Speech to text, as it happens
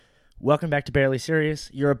Welcome back to Barely Serious.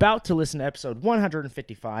 You're about to listen to episode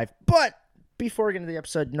 155, but before we get into the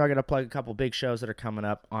episode, I got to plug a couple big shows that are coming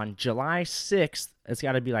up on July 6th. It's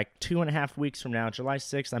got to be like 2.5 weeks from now. July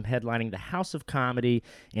 6th, I'm headlining the House of Comedy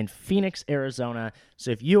in Phoenix, Arizona. So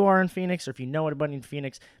if you are in Phoenix or if you know anybody in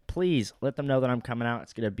Phoenix, please let them know that I'm coming out.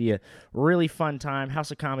 It's going to be a really fun time. House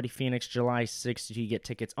of Comedy Phoenix, July 6th. You get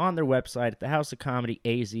tickets on their website at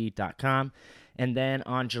thehouseofcomedyaz.com. And then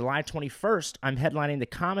on July 21st, I'm headlining the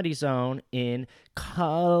Comedy Zone in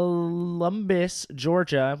Columbus,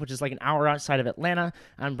 Georgia, which is like an hour outside of Atlanta.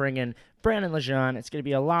 I'm bringing Brandon Lejeune. It's going to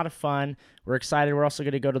be a lot of fun. We're excited. We're also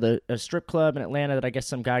going to go to a strip club in Atlanta that I guess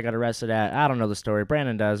some guy got arrested at. I don't know the story.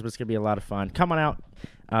 Brandon does, but it's going to be a lot of fun. Come on out,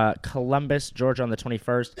 Columbus, Georgia on the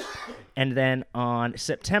 21st. And then on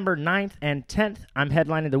September 9th and 10th, I'm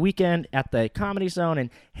headlining the weekend at the Comedy Zone in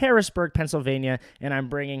Harrisburg, Pennsylvania. And I'm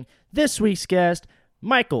bringing this week's guest,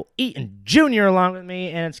 Michael Eaton Jr. along with me,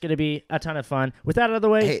 and it's going to be a ton of fun. With that out of the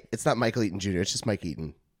way... Hey, it's not Michael Eaton Jr., it's just Mike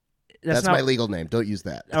Eaton. That's not my legal name. Don't use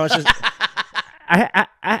that. I was just...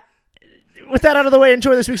 with that out of the way,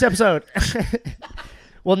 enjoy this week's episode.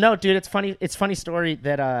 Well, no, dude, it's funny. It's a funny story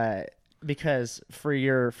that because for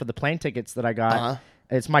the plane tickets that I got,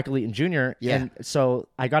 it's Michael Eaton Jr. Yeah. And so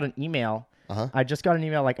I got an email. I just got an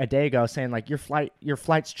email like a day ago saying like your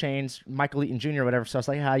flight's changed, Michael Eaton Jr. or whatever. So I was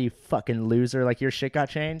like, "How you fucking loser? Like your shit got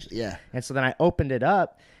changed." Yeah. And so then I opened it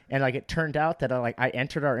up, and like it turned out that I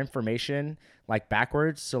entered our information like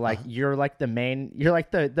backwards. So like you're like the main, you're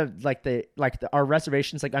like our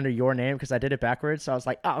reservations like under your name because I did it backwards. So I was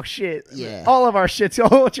like, "Oh shit, yeah, all of our shit's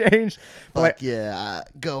all changed." Fuck yeah,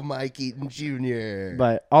 go Mike Eaton Jr.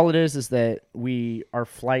 But all it is that our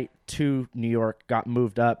flight to New York got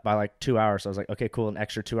moved up by like 2 hours. So I was like, okay, cool, an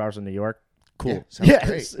extra 2 hours in New York, cool. Yeah,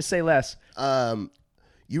 great. Say less.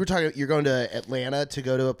 You were talking. You're going to Atlanta to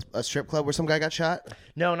go to a strip club where some guy got shot.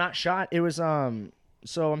 No, not shot. It was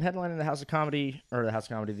So I'm headlining the House of Comedy,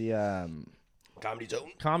 the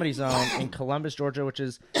Comedy Zone in Columbus, Georgia, which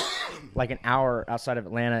is like an hour outside of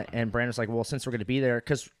Atlanta. And Brandon's like, well, since we're going to be there,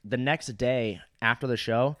 because the next day after the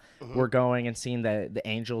show, we're going and seeing the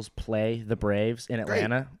Angels play the Braves in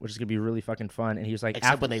Atlanta, which is going to be really fucking fun. And he was like,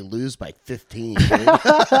 except when they lose by 15.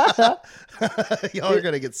 Y'all are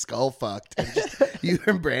going to get skull fucked. You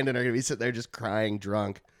and Brandon are going to be sitting there just crying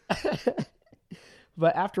drunk.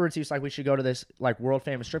 But afterwards, he was like, we should go to this like world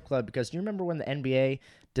famous strip club because do you remember when the NBA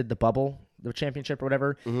did the bubble, the championship or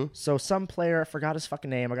whatever? So some player, I forgot his fucking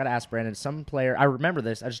name. I got to ask Brandon. Some player, I remember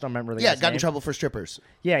this. I just don't remember the guy's got name. in trouble for strippers.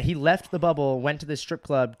 Yeah, he left the bubble, went to this strip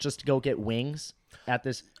club just to go get wings at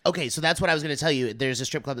this. Okay, so that's what I was going to tell you. There's a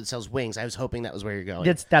strip club that sells wings. I was hoping that was where you're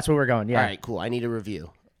going. That's where we're going, yeah. All right, cool. I need a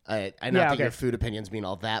review. I not think okay. your food opinions mean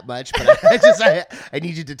all that much, but I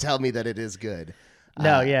need you to tell me that it is good.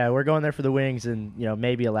 No, yeah, we're going there for the wings and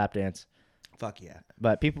maybe a lap dance. Fuck yeah!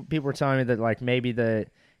 But people were telling me that like maybe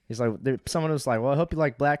someone was like, well, I hope you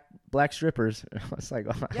like black strippers. I was like,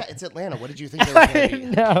 oh. Yeah, it's Atlanta. What did you think they were going to be?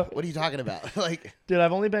 No. What are you talking about? Like, dude,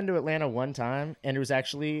 I've only been to Atlanta one time, and it was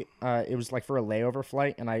actually it was like for a layover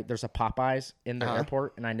flight, and there's a Popeyes in the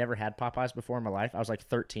airport, and I never had Popeyes before in my life. I was like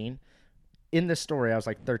 13. In this story, I was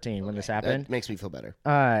like 13 when this happened. That makes me feel better.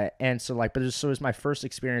 And so like, but it was my first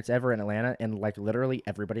experience ever in Atlanta, and like literally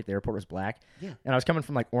everybody at the airport was black. Yeah. And I was coming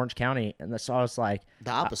from like Orange County, and so I was like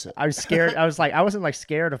the opposite. I was scared. I was like, I wasn't like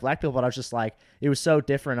scared of black people, but I was just like, it was so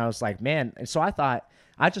different. I was like, man. And so I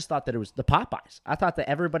just thought that it was the Popeyes. I thought that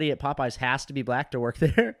everybody at Popeyes has to be black to work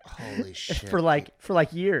there. Holy shit. for like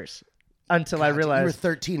years. Until I realized you were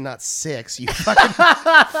 13, not 6. You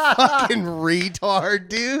fucking retard,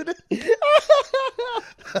 dude.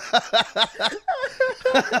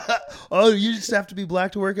 Oh, you just have to be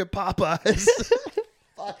black to work at Popeyes.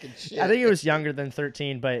 Fucking shit. I think it was younger than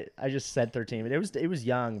 13, but I just said 13. But it was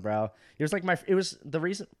young, bro. It was like it was the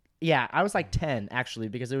reason. Yeah, I was like 10 actually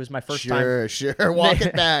because it was my first time. Sure. Walk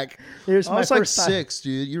it back. It was I was like 6,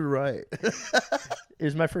 dude. You're right. It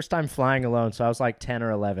was my first time flying alone, so I was like 10 or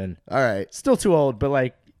 11. All right. Still too old, but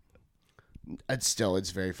like. It's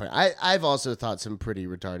very funny. I've also thought some pretty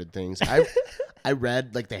retarded things. I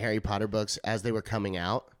read like the Harry Potter books as they were coming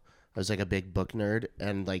out. I was like a big book nerd,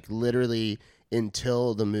 and like literally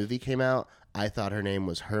until the movie came out, I thought her name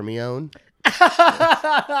was Hermione.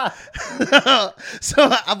 So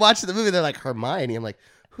I'm watching the movie. They're like Hermione. I'm like,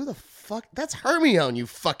 who the fuck? That's Hermione, you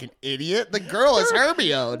fucking idiot. The girl is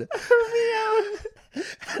Hermione.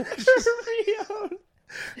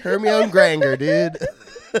 Hermione Granger, dude.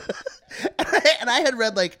 And I had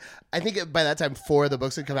read like, I think by that time 4 of the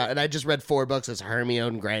books had come out, and I just read 4 books as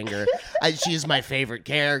Hermione Granger. She's my favorite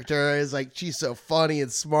character. It's like, she's so funny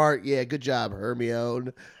and smart. Yeah, good job,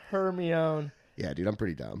 Hermione. Yeah, dude, I'm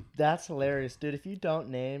pretty dumb. That's hilarious, dude. If you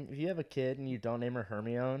have a kid and you don't name her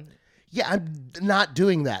Hermione, Yeah, I'm not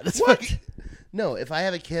doing that. That's What? fucking- No, if I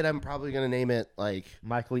have a kid, I'm probably gonna name it like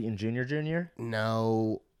Michael Eaton Jr.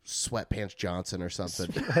 no Sweatpants Johnson or something.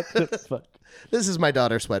 What the fuck? This is my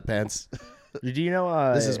daughter Sweatpants. Do you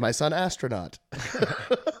know? This is my son Astronaut. Do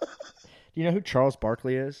you know who Charles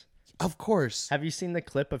Barkley is? Of course. Have you seen the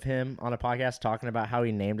clip of him on a podcast talking about how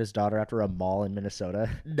he named his daughter after a mall in Minnesota?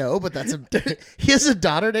 No, but he has a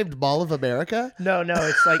daughter named Mall of America. No,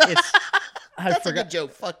 it's like it's. I That's a forgot. good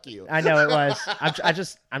joke. Fuck you. I know it was.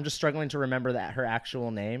 I'm just struggling to remember that her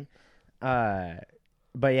actual name.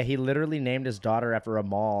 But yeah, he literally named his daughter after a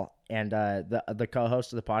mall, and the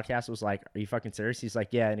co-host of the podcast was like, "Are you fucking serious?" He's like,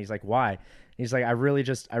 "Yeah," and he's like, "Why?" And he's like, I really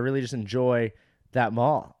just enjoy that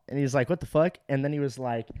mall." And he's like, "What the fuck?" And then he was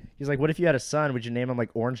like, "What if you had a son? Would you name him like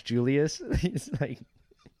Orange Julius?" He's like,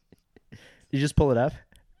 "You just pull it up."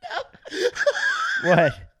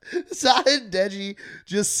 What? Zahid Deji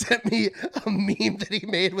just sent me a meme that he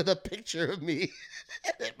made with a picture of me.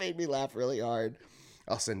 And it made me laugh really hard.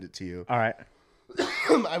 I'll send it to you. All right.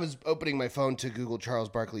 I was opening my phone to Google Charles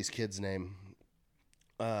Barkley's kid's name.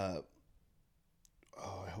 I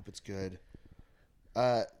hope it's good.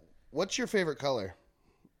 What's your favorite color?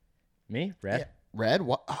 Me? Red? Yeah. Red?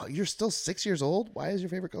 What? Oh, you're still 6 years old? Why is your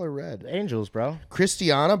favorite color red? The Angels, bro.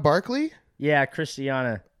 Christiana Barkley Yeah,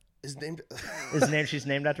 Christiana. is named... She's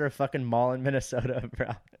named after a fucking mall in Minnesota, bro.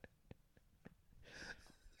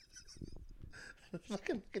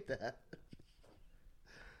 Fucking look at that.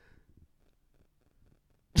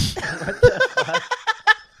 What the fuck?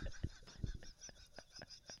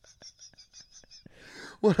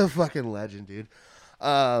 What a fucking legend, dude.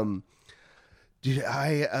 Dude,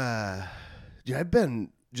 I've been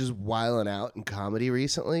just wiling out in comedy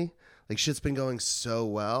recently. Like, shit's been going so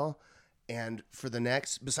well. And for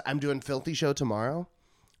the I'm doing Filthy Show tomorrow,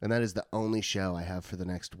 and that is the only show I have for the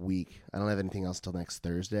next week. I don't have anything else till next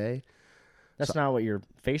Thursday. That's not what your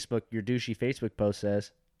douchey Facebook post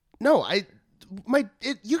says. No,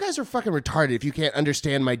 you guys are fucking retarded if you can't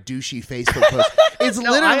understand my douchey Facebook post. It's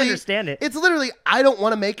No, literally, I understand it. It's literally, I don't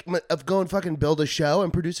want to go and fucking build a show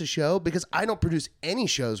and produce a show because I don't produce any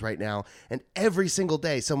shows right now. And every single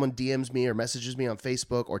day, someone DMs me or messages me on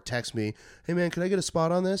Facebook or texts me, "Hey man, can I get a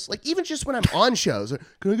spot on this?" Like, even just when I'm on shows,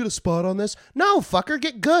 "Can I get a spot on this?" No, fucker,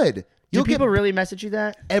 get good. Do people really message you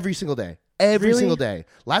that? Every single day. Every Really? single day.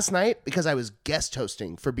 Last night, because I was guest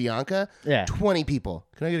hosting for Bianca, Yeah. 20 people.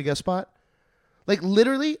 "Can I get a guest spot?" Like,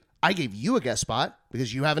 literally, I gave you a guest spot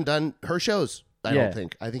because you haven't done her shows, I Yeah. don't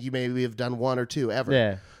think. I think you maybe have done one or two ever.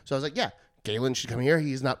 Yeah. So I was like, yeah, Galen should come here.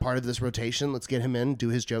 He's not part of this rotation. Let's get him in, do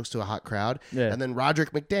his jokes to a hot crowd. Yeah. And then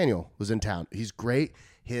Roderick McDaniel was in town. He's great.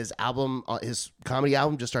 His comedy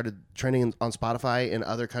album just started trending on Spotify in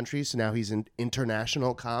other countries. So now he's an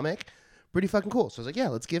international comic. Pretty fucking cool. So I was like, yeah,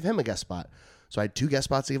 let's give him a guest spot. So I had 2 guest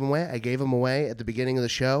spots to give him away. I gave them away at the beginning of the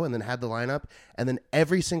show and then had the lineup. And then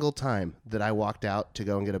every single time that I walked out to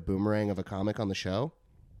go and get a boomerang of a comic on the show,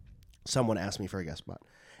 someone asked me for a guest spot.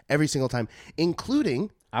 Every single time,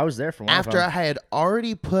 including I was there for one after of I them. had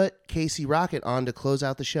already put Casey Rocket on to close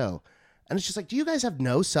out the show. And it's just like, do you guys have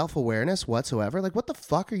no self-awareness whatsoever? Like, what the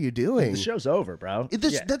fuck are you doing? The show's over, bro.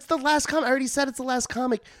 Yeah. That's the last comic. I already said it's the last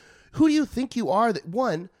comic. Who do you think you are?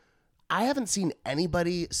 One, I haven't seen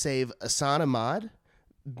anybody save Asan Ahmad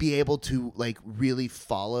be able to like really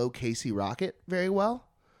follow Casey Rocket very well.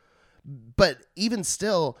 But even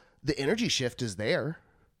still, the energy shift is there.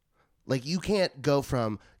 Like, you can't go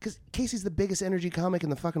from, because Casey's the biggest energy comic in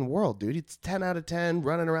the fucking world, dude. It's 10 out of 10,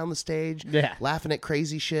 running around the stage, Yeah. laughing at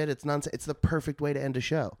crazy shit. It's nonsense. It's the perfect way to end a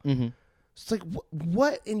show. Mm-hmm. It's like,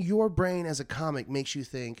 what in your brain as a comic makes you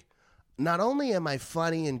think, not only am I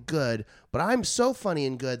funny and good, but I'm so funny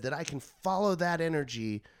and good that I can follow that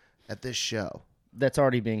energy at this show? That's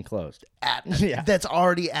already being closed. Yeah. That's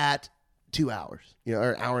already at 2 hours,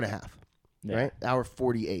 or an hour and a half, Yeah. right? Hour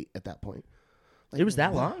 48 at that point. It was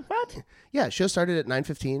that long? What? Yeah, show started at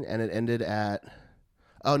 9:15 and it ended at,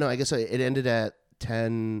 oh no, I guess it ended at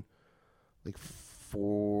 10, like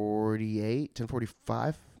 48,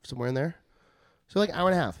 10:45, somewhere in there. So like hour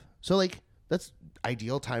and a half. So like that's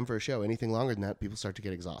ideal time for a show. Anything longer than that, people start to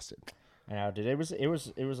get exhausted. I know, dude. It was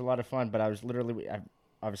a lot of fun, but I was literally, I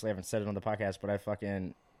obviously haven't said it on the podcast, but I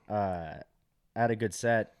fucking, I had a good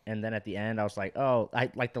set, and then at the end I was like, oh, I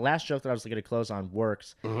like the last joke that I was going to close on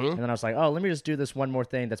works, and then I was like, oh, let me just do this one more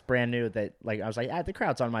thing that's brand new that like I was like, the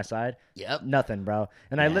crowd's on my side. Yep. Nothing, bro.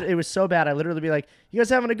 And it was so bad. I literally be like, you guys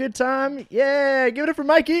having a good time? Yeah, give it up for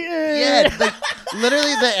Mike Eaton. Yeah, like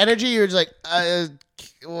literally the energy. You're just like,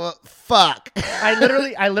 well, fuck.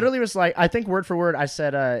 I literally was like, I think word for word, I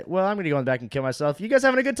said, well, I'm gonna go in the back and kill myself. You guys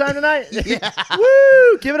having a good time tonight? Yeah.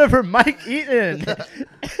 Woo! Give it up for Mike Eaton.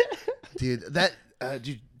 Dude,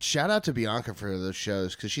 dude, shout out to Bianca for those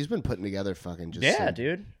shows because she's been putting together fucking just some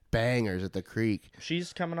Dude. bangers at the Creek.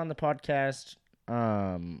 She's coming on the podcast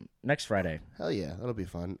next Friday. Hell yeah, that'll be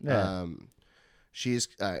fun. Yeah. She's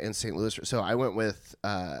in St. Louis, so I went with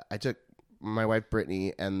I took my wife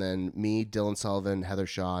Brittany, and then me, Dylan Sullivan, Heather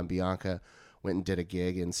Shaw, and Bianca went and did a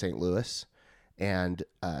gig in St. Louis, and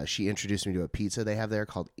she introduced me to a pizza they have there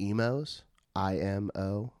called Imo's,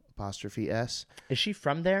 IMO''S. Is she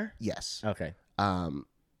from there? Yes. Okay. And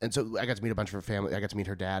so I got to meet a bunch of her family. I got to meet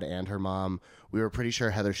her dad and her mom. We were pretty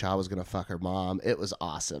sure Heather Shaw was going to fuck her mom. It was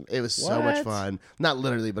awesome. It was so much fun. Not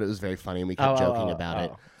literally, but it was very funny, and we kept joking about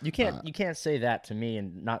it. You can't say that to me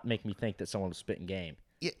and not make me think that someone was spitting game.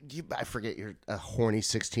 Yeah, I forget you're a horny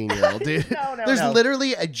 16-year-old dude. No, There's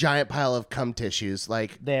literally a giant pile of cum tissues.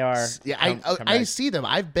 Like they are. Yeah, cum I see them.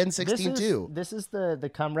 I've been 16 too. This is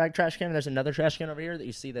the cum rag trash can. There's another trash can over here that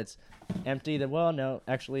you see that's empty. No,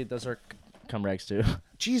 actually, those are cum rags too.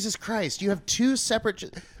 Jesus Christ, you have two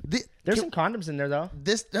separate. There's some condoms in there though.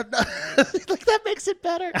 Like that makes it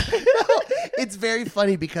better. No, it's very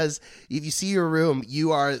funny because if you see your room,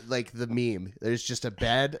 you are like the meme. There's just a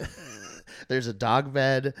bed. There's a dog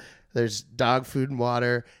bed, there's dog food and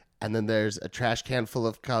water, and then there's a trash can full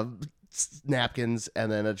of cum napkins,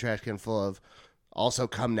 and then a trash can full of also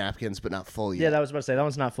cum napkins, but not full yet. Yeah, that was about to say, that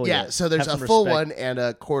one's not full yet. Yeah, so there's a full one and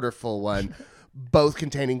a quarter full one, both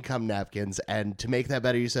containing cum napkins, and to make that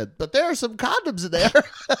better, you said, but there are some condoms in there.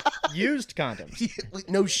 Used condoms.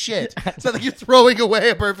 No shit. It's not like you're throwing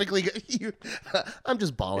away a perfectly good... I'm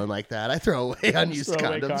just balling like that. I throw away unused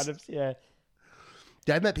condoms. Yeah.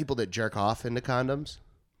 I've met people that jerk off into condoms.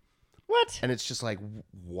 What? And it's just like,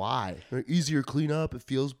 why? Easier clean up. It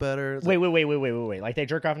feels better. Wait. Like they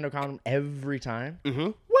jerk off into a condom every time? Mm-hmm.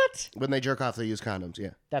 What? When they jerk off, they use condoms. Yeah.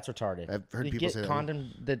 That's retarded. I've heard people say that.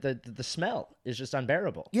 Condom, the smell is just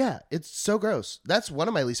unbearable. Yeah, it's so gross. That's one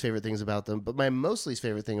of my least favorite things about them. But my most least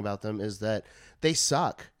favorite thing about them is that they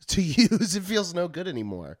suck to use. It feels no good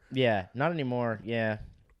anymore. Yeah, not anymore. Yeah.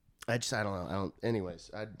 I don't know. Anyways,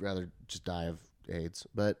 I'd rather just die of AIDS,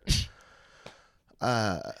 but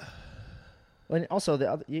and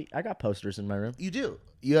also I got posters in my room. You do.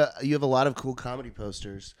 You have a lot of cool comedy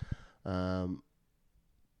posters. Yeah,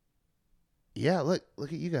 look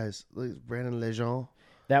at you guys. Look, Brandon Lejeune.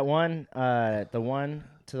 That one, the one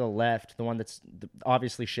to the left, the one that's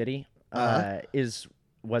obviously shitty,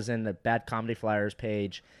 was in the Bad Comedy Flyers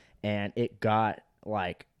page, and it got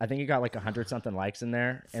I think it got 100 something likes in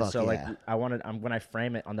there, and Fuck so yeah. when I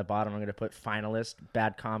frame it on the bottom, I'm gonna put finalist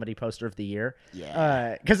Bad Comedy Poster of the Year.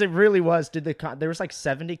 Yeah, because it really was. There was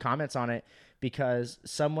 70 comments on it because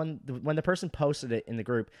when the person posted it in the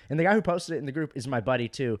group, and the guy who posted it in the group is my buddy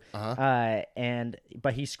too, but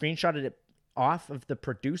he screenshotted it off of the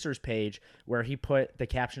producer's page where he put the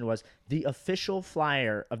caption was the official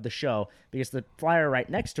flyer of the show, because the flyer right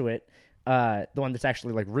next to it, the one that's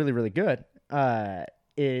actually really really good,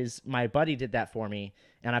 is my buddy did that for me,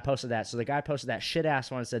 and I posted that. So the guy posted that shit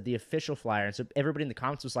ass one and said the official flyer, and so everybody in the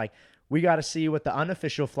comments was like, we got to see what the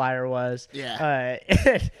unofficial flyer was. Yeah.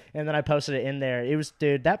 And then I posted it in there. It was,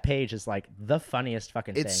 dude, that page is the funniest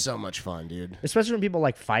fucking thing. It's so much fun, dude. Especially when people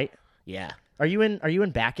fight. Yeah. Are you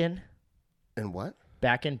in Back-In? In what?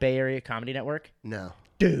 Back-In, Bay Area Comedy Network? No.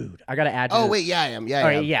 Dude, I gotta add you. Oh, wait, yeah, I am. Yeah,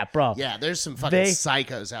 I am. Yeah, bro. Yeah, there's some fucking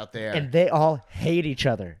psychos out there. And they all hate each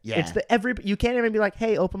other. Yeah. It's you can't even be like,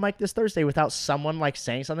 hey, open mic this Thursday without someone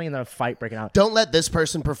saying something and then a fight breaking out. Don't let this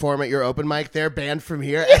person perform at your open mic. They're banned from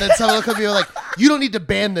here. And then someone will come to you you don't need to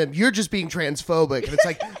ban them. You're just being transphobic. And it's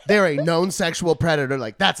they're a known sexual predator.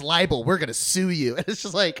 That's libel. We're going to sue you. And it's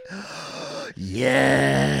just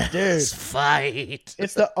yeah, dude, fight.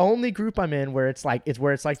 It's the only group I'm in where it's like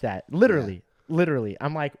that. Literally. Yeah. Literally,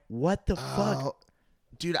 I'm like, what the fuck?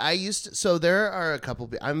 Dude, so there are a couple,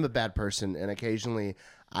 I'm a bad person, and occasionally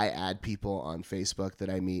I add people on Facebook that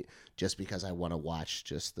I meet just because I want to watch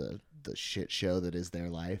just the shit show that is their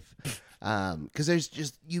life. Because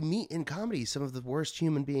there's you meet in comedy some of the worst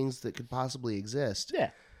human beings that could possibly exist.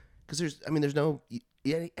 Yeah. Because there's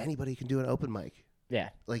anybody can do an open mic. Yeah.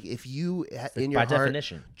 If you, in your by heart,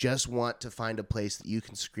 definition, just want to find a place that you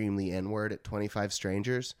can scream the N-word at 25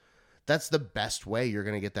 strangers, that's the best way you're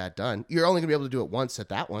going to get that done. You're only going to be able to do it once at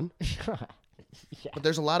that one. Yeah. But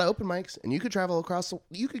there's a lot of open mics, and you could travel across.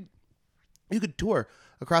 You could tour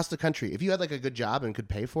across the country if you had like a good job and could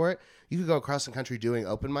pay for it. You could go across the country doing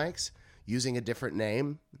open mics, using a different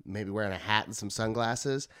name, maybe wearing a hat and some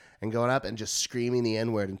sunglasses, and going up and just screaming the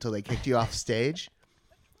N-word until they kicked you off stage.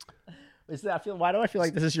 Why do I feel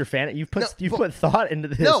like this is your fan? You put thought into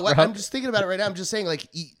this. No, bro. I'm just thinking about it right now. I'm just saying like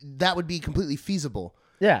that would be completely feasible.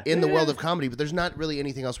 Yeah. In the world of comedy, but there's not really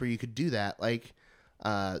anything else where you could do that. Like,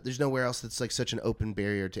 there's nowhere else that's like such an open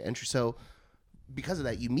barrier to entry. So, because of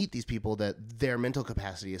that, you meet these people that their mental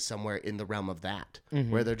capacity is somewhere in the realm of that,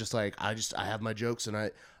 where they're just like, I have my jokes, and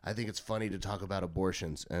I think it's funny to talk about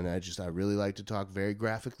abortions, and I really like to talk very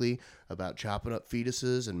graphically about chopping up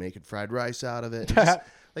fetuses and making fried rice out of it, and just,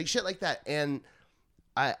 like shit like that. And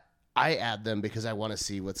I add them because I want to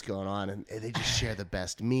see what's going on, and they just share the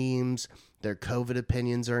best memes. Their COVID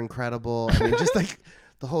opinions are incredible. I mean, just like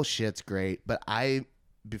the whole shit's great. But I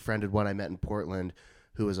befriended one I met in Portland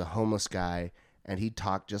who was a homeless guy, and he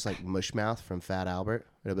talked just like Mushmouth from Fat Albert.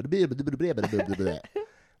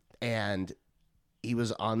 And he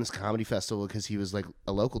was on this comedy festival because he was like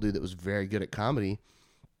a local dude that was very good at comedy.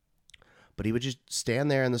 But he would just stand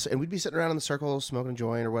there and we'd be sitting around in the circle smoking a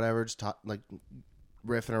joint or whatever, just talk, like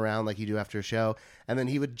riffing around like you do after a show, and then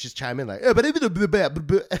he would just chime in like,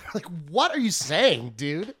 like, what are you saying,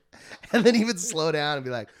 dude? And then he would slow down and be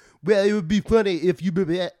like, well, it would be funny if you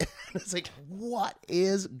and it's like, what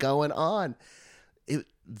is going on? It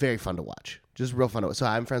very fun to watch, just real fun to watch. So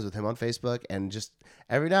I'm friends with him on Facebook, and just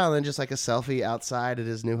every now and then just like a selfie outside at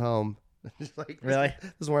his new home. Just like, really?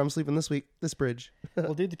 This is where I'm sleeping this week, this bridge.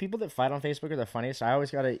 Well, dude, the people that fight on Facebook are the funniest. I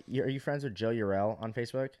always are you friends with Joe Urell on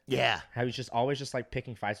Facebook? Yeah. How he's just always just like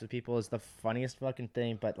picking fights with people is the funniest fucking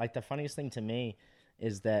thing. But like the funniest thing to me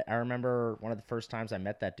is that I remember one of the first times I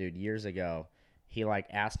met that dude years ago. He like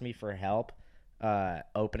asked me for help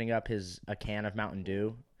opening up a can of Mountain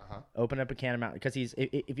Dew. Open up a can of Mountain, because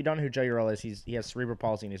if you don't know who Joe Urell is, he has cerebral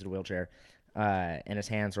palsy and he's in a wheelchair. And his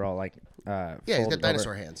hands are all like he's got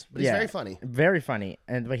dinosaur hands, but he's very funny. Very funny.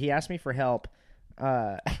 But he asked me for help.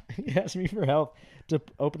 He asked me for help to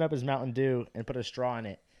open up his Mountain Dew and put a straw in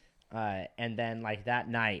it. And then like that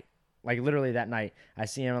night, like literally that night, I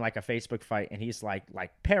see him in like a Facebook fight, and he's like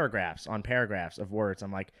paragraphs on paragraphs of words.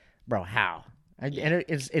 I'm like, bro, how? And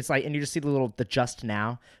it's like, and you just see the just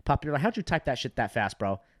now pop. You're like, how'd you type that shit that fast,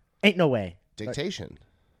 bro? Ain't no way. Dictation.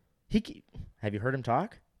 Have you heard him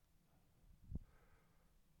talk?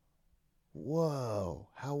 Whoa!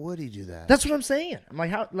 How would he do that? That's what I'm saying. I'm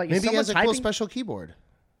like, how? Like, maybe he has a typing? cool special keyboard.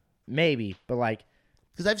 Maybe, but like,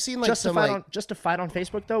 because I've seen like just some just to fight on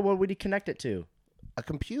Facebook though. What would he connect it to? A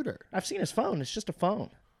computer. I've seen his phone. It's just a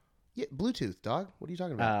phone. Yeah, Bluetooth, dog. What are you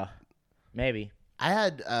talking about? Maybe. I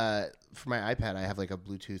had for my iPad, I have like a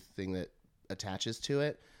Bluetooth thing that attaches to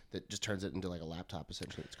it that just turns it into like a laptop.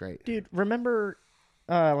 Essentially, it's great. Dude, remember?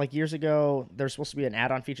 Like years ago, there's supposed to be an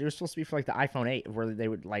add-on feature. It was supposed to be for like the iPhone 8, where they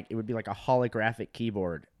would like it would be like a holographic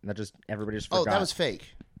keyboard, and that just everybody just forgot. Oh, that was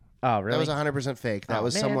fake. Oh, really? That was 100% fake. That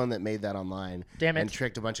was someone that made that online. Damn it. And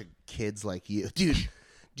tricked a bunch of kids like you, dude.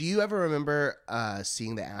 Do you ever remember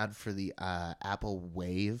seeing the ad for the Apple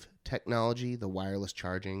Wave technology, the wireless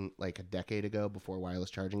charging, like a decade ago, before wireless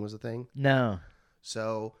charging was a thing? No.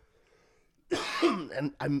 So,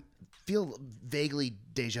 and I feel vaguely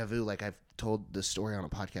deja vu, like I've told this story on a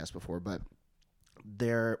podcast before, but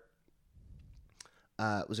there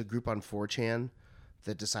was a group on 4chan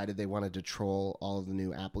that decided they wanted to troll all of the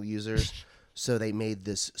new Apple users. So they made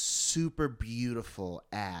this super beautiful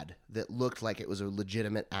ad that looked like it was a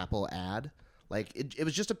legitimate Apple ad. Like it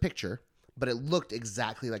was just a picture, but it looked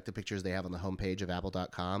exactly like the pictures they have on the homepage of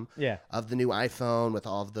apple.com. Yeah. Of the new iPhone with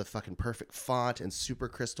all of the fucking perfect font and super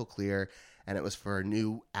crystal clear. And it was for a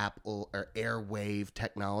new Apple or Airwave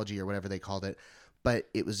technology or whatever they called it. But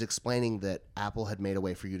it was explaining that Apple had made a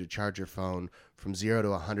way for you to charge your phone from 0 to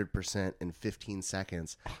 100% in 15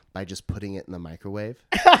 seconds by just putting it in the microwave.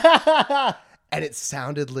 And it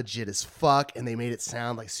sounded legit as fuck, and they made it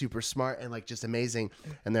sound like super smart and like just amazing.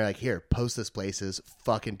 And they're like, here, post this places,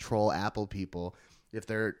 fucking troll Apple people if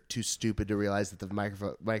they're too stupid to realize that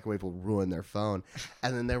the microwave will ruin their phone.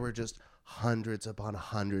 And then there were just hundreds upon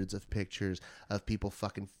hundreds of pictures of people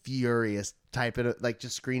fucking furious typing like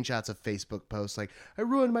just screenshots of Facebook posts like, I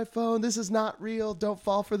ruined my phone, this is not real, don't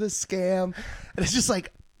fall for this scam. And it's just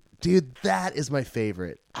like, dude, that is my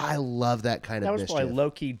favorite. I love that kind of mischief. That was probably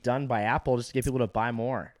low-key done by Apple just to get people to buy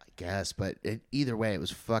more. I guess, but either way, it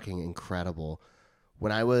was fucking incredible.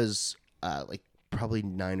 When I was like probably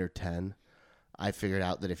 9 or 10, I figured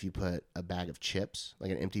out that if you put a bag of chips,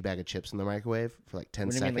 like an empty bag of chips in the microwave for like 10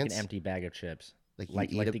 What do you seconds. mean, like an empty bag of chips? Like, you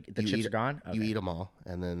Like, eat like it- the you chips eat- are gone? You Okay. eat them all,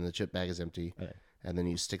 and then the chip bag is empty. Okay. And then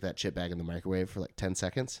you stick that chip bag in the microwave for like 10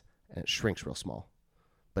 seconds, and it shrinks real small.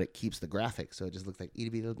 But it keeps the graphic, so it just looks like itty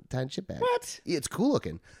bitty little tiny chip bag. What? Yeah, it's cool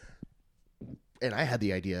looking. And I had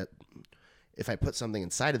the idea, if I put something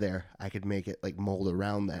inside of there, I could make it like mold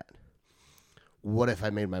around that. What if I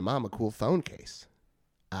made my mom a cool phone case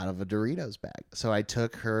out of a Doritos bag? So I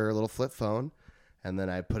took her little flip phone, and then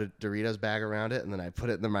I put a Doritos bag around it, and then I put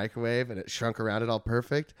it in the microwave, and it shrunk around it all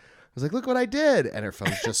perfect. I was like, look what I did. And her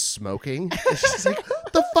phone's just smoking. And she's like,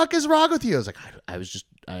 what the fuck is wrong with you? I was like,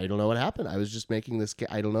 I don't know what happened. I was just making this.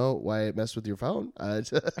 I don't know why it messed with your phone.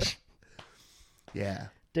 Yeah.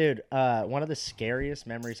 Dude, one of the scariest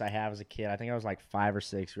memories I have as a kid, I think I was like 5 or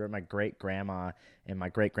 6. We were at my great grandma and my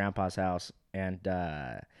great grandpa's house, and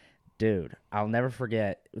dude, I'll never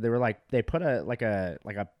forget. They put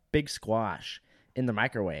a big squash in the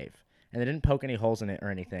microwave, and they didn't poke any holes in it or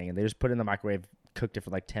anything, and they just put it in the microwave, cooked it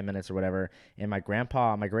for like 10 minutes or whatever. And my great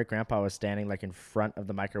grandpa was standing like in front of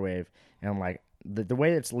the microwave, and I'm like, the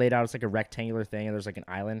way it's laid out, it's like a rectangular thing, and there's like an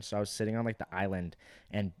island. So I was sitting on like the island,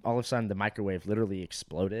 and all of a sudden the microwave literally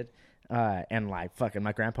exploded, and like fucking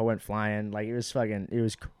my grandpa went flying. Like it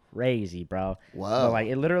was crazy, bro. Whoa. But, like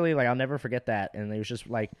it literally, like I'll never forget that. And it was just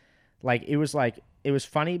it was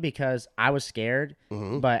funny because I was scared,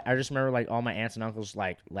 but I just remember like all my aunts and uncles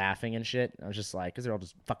like laughing and shit. I was just like, because they're all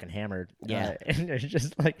just fucking hammered. Yeah. And it's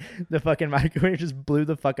just like the fucking microwave just blew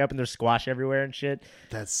the fuck up, and there's squash everywhere and shit.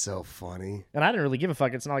 That's so funny. And I didn't really give a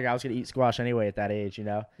fuck. It's not like I was gonna eat squash anyway at that age, you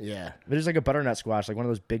know. Yeah. But it was like a butternut squash, like one of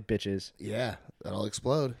those big bitches. Yeah. That'll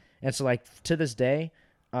explode. And so like to this day,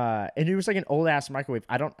 and it was like an old ass microwave.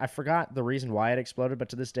 I forgot the reason why it exploded, but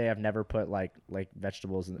to this day I've never put like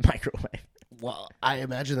vegetables in the microwave. Well, I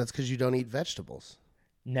imagine that's because you don't eat vegetables.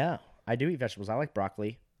 No, I do eat vegetables. I like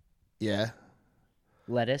broccoli, Yeah.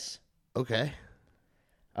 lettuce. Okay.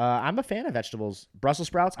 I'm a fan of vegetables. Brussels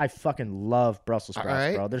sprouts. I fucking love Brussels sprouts,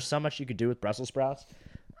 right. bro. There's so much you could do with Brussels sprouts.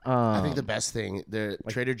 I think the best thing,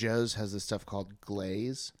 Trader Joe's has this stuff called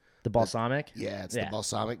glaze. The balsamic. Yeah, it's Yeah. the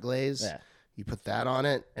balsamic glaze. Yeah. You put that on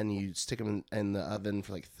it, and you stick them in the oven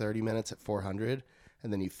for like 30 minutes at 400,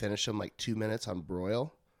 and then you finish them like 2 minutes on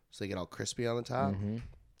broil, so they get all crispy on the top. Mm-hmm.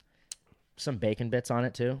 Some bacon bits on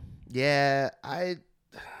it too. Yeah,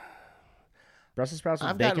 Brussels sprouts with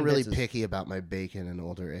I've bacon gotten really bits is- picky about my bacon in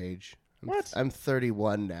older age. What? I'm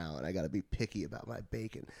 31 now, and I got to be picky about my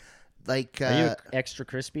bacon. Like, Are you an extra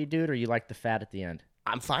crispy dude, or you like the fat at the end?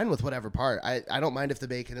 I'm fine with whatever part. I don't mind if the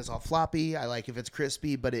bacon is all floppy. I like if it's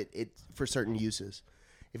crispy, but it for certain uses.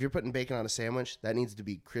 If you're putting bacon on a sandwich, that needs to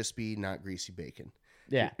be crispy, not greasy bacon.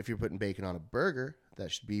 Yeah. If you're putting bacon on a burger,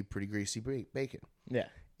 that should be pretty greasy bacon. Yeah.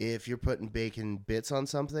 If you're putting bacon bits on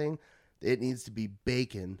something, it needs to be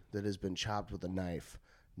bacon that has been chopped with a knife,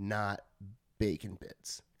 not bacon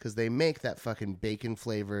bits. Because they make that fucking bacon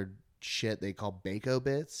flavored shit they call Bako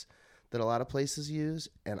bits that a lot of places use,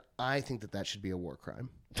 and I think that should be a war crime.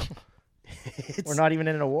 We're not even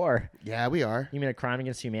in a war. Yeah, we are. You mean a crime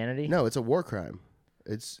against humanity? No, it's a war crime.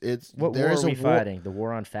 It's What there war is are we a war- fighting? The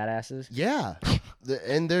war on fat asses? Yeah,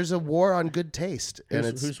 and there's a war on good taste, and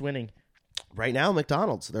Who's winning? right now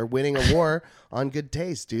McDonald's. They're winning a war on good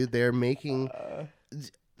taste, dude. They're making.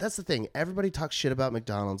 That's the thing. Everybody talks shit about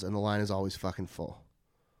McDonald's, and the line is always fucking full.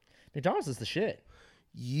 McDonald's is the shit.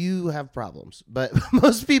 You have problems, but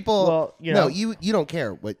most people. Well, you know- you don't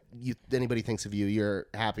care what anybody thinks of you. You're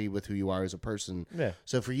happy with who you are as a person. Yeah.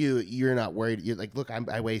 So for you, you're not worried. You're like, look,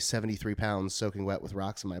 I weigh 73 pounds, soaking wet with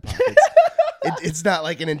rocks in my pockets. It's not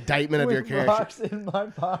like an indictment of your character. Rocks in my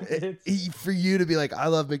pockets. For you to be like, I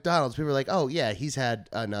love McDonald's, people are like, oh yeah, he's had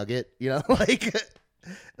a nugget, like.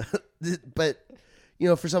 But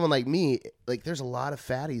for someone like me, like, there's a lot of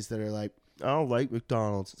fatties that are like, I don't like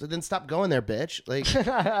McDonald's. So then stop going there, bitch. Like,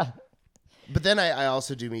 but then I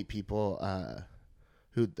also do meet people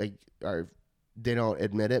who like they don't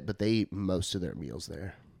admit it, but they eat most of their meals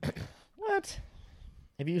there. What?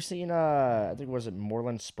 Have you seen I think was it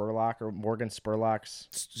Morgan Spurlock's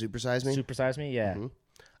Super Size Me. Super Size Me? Yeah. Mm-hmm.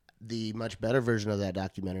 The much better version of that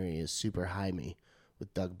documentary is Super High Me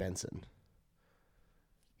with Doug Benson.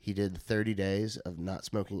 He did 30 days of not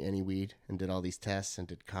smoking any weed and did all these tests and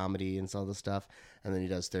did comedy and all this stuff. And then he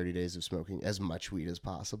does 30 days of smoking as much weed as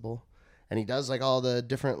possible. And he does like all the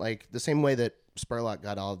different, like the same way that Spurlock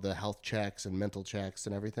got all the health checks and mental checks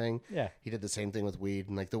and everything. Yeah. He did the same thing with weed.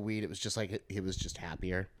 And like the weed, it was just like he was just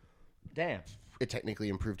happier. Damn. It technically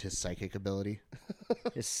improved his psychic ability.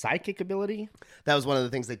 His psychic ability? That was one of the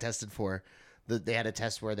things they tested for. They had a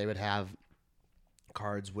test where they would have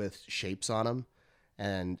cards with shapes on them,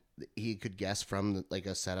 and he could guess from like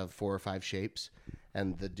a set of 4 or 5 shapes,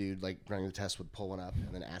 and the dude like running the test would pull one up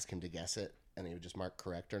and then ask him to guess it, and he would just mark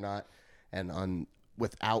correct or not. And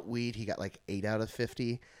without weed, he got like 8 out of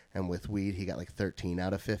 50, and with weed, he got like 13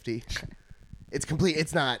 out of 50. It's complete.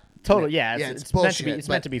 It's not Total, yeah. It's Meant to bullshit. be, it's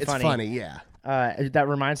meant to be it's funny. funny, yeah. That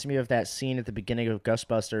reminds me of that scene at the beginning of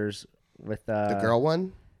Ghostbusters with The girl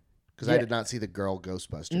one, because I yeah. did not see the girl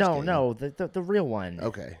Ghostbusters. No, game. no, the real one.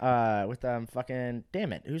 Okay. With fucking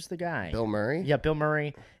damn it, who's the guy? Bill Murray. Yeah, Bill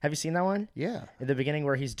Murray. Have you seen that one? Yeah. At the beginning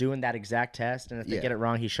where he's doing that exact test, and if they Yeah. get it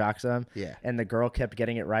wrong, he shocks them. Yeah. And the girl kept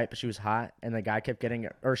getting it right, but she was hot, and the guy kept getting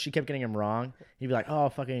it, or she kept getting him wrong. He'd be like, "Oh,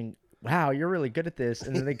 fucking wow, you're really good at this,"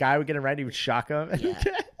 and then the guy would get it right, he would shock him.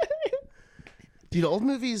 Dude,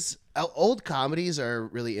 old comedies are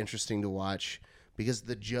really interesting to watch because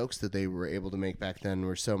the jokes that they were able to make back then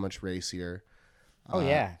were so much racier. Oh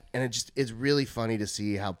yeah. And it's really funny to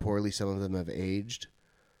see how poorly some of them have aged.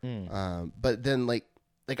 But then like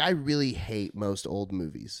I really hate most old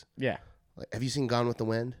movies. Yeah. Like, have you seen Gone with the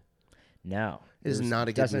Wind? No. It is not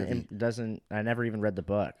a good movie. Doesn't I never even read the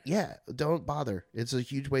book. Yeah, don't bother. It's a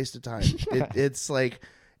huge waste of time. It's like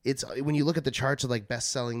when you look at the charts of like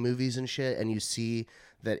best-selling movies and shit, and you see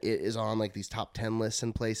that it is on like these top 10 lists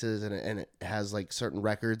and places, and it has like certain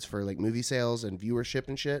records for like movie sales and viewership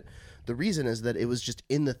and shit. The reason is that it was just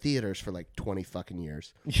in the theaters for like 20 fucking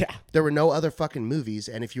years. Yeah. There were no other fucking movies,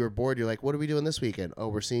 and if you were bored, you're like, "What are we doing this weekend? Oh,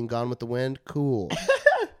 we're seeing Gone with the Wind. Cool."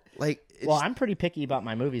 Like, Well, I'm pretty picky about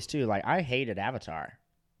my movies too. Like I hated Avatar,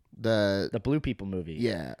 the Blue People movie.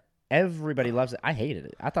 yeah. Everybody loves it. I hated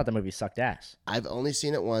it. I thought the movie sucked ass. I've only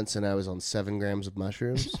seen it once, and I was on 7 grams of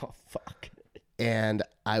mushrooms. Oh fuck. And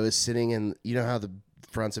I was sitting in, you know how the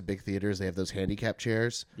fronts of big theaters, they have those handicap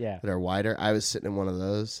chairs Yeah. that are wider? I was sitting in one of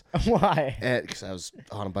those Why? because I was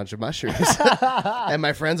on a bunch of mushrooms. And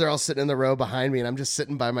my friends are all sitting in the row behind me, and I'm just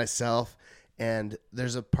sitting by myself. And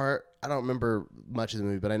there's a part, I don't remember much of the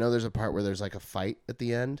movie, but I know there's a part where there's like a fight at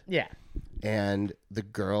the end. Yeah. And the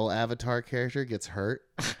girl Avatar character gets hurt.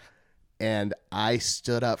 And I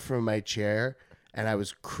stood up from my chair and I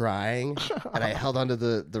was crying and I held onto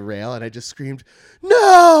the rail and I just screamed,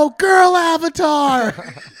 "No, girl Avatar!"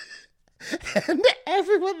 And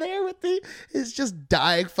everyone there with me is just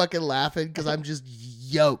dying fucking laughing because I'm just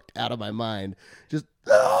yoked out of my mind. Just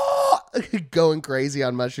going crazy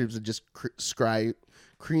on mushrooms and just cry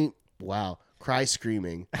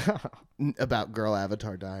screaming about girl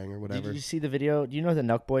Avatar dying or whatever. Did you see the video? Do you know who the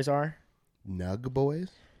Nelk Boys are? Nug Boys?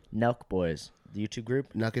 Nelk Boys, the YouTube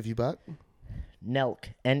group. Nuck if you buck? Nelk,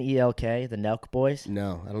 Nelk, the Nelk Boys.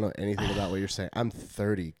 No, I don't know anything about what you're saying. I'm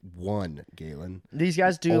 31, Galen. These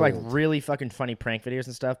guys do like Old. really fucking funny prank videos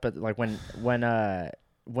and stuff, but like when Prank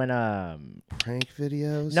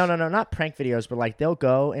videos? no, not prank videos, but like they'll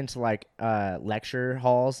go into like lecture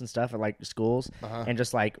halls and stuff at like schools and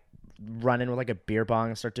just like run in with like a beer bong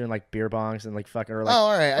and start doing like beer bongs and like fucking or like Oh,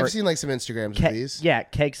 all right. or I've seen like some Instagrams of these. yeah,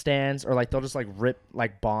 keg stands, or like they'll just like rip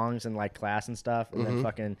like bongs in like class and stuff, and then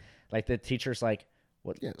fucking like the teacher's like,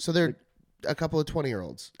 what? Yeah. So they're a couple of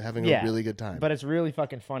 20-year-olds having Yeah, a really good time. But it's really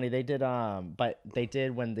fucking funny. They did but they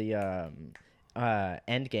did when the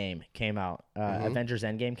Endgame came out, Avengers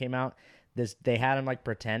Endgame came out. They had him like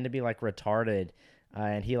pretend to be like retarded,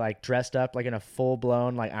 and he like dressed up like in a full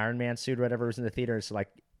blown like Iron Man suit or whatever was in the theater. So like,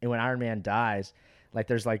 and when Iron Man dies, like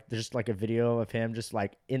there's just like a video of him just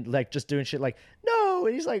like in like just doing shit like no,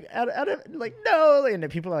 and he's like out of like no, and then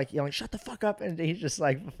people are like yelling shut the fuck up, and he's just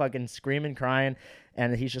like fucking screaming, crying,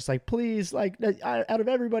 and he's just like please like out of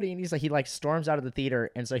everybody, and he's like he like storms out of the theater,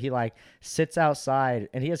 and so he like sits outside,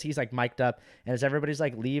 and he's like mic'd up, and as everybody's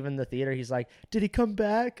like leaving the theater, he's like did he come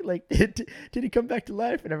back, like did he come back to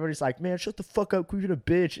life, and everybody's like man shut the fuck up, quit a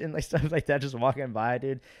bitch, and like stuff like that just walking by,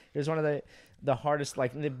 dude. It was one of the hardest,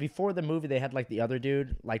 like before the movie they had like the other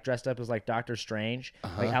dude like dressed up as like Doctor Strange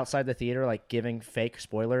like outside the theater like giving fake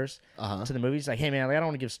spoilers to the movie. He's like hey man, like, I don't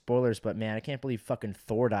want to give spoilers, but man I can't believe fucking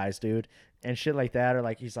Thor dies, dude, and shit like that. Or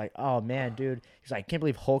like he's like oh man dude, he's like I can't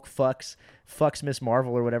believe Hulk fucks Miss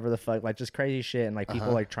Marvel or whatever the fuck, like just crazy shit, and like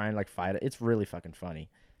people like trying to like fight it. It's really fucking funny.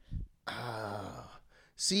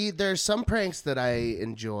 See, there's some pranks that I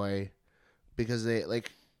enjoy because they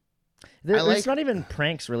like It's not even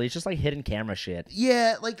pranks really, it's just like hidden camera shit.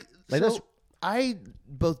 yeah, like so this- I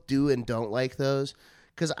both do and don't like those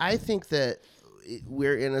because I think that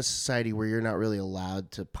we're in a society where you're not really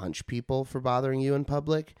allowed to punch people for bothering you in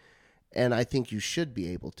public, and I think you should be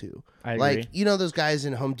able to. I agree. Like, you know those guys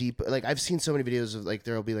in Home Depot, like I've seen so many videos of like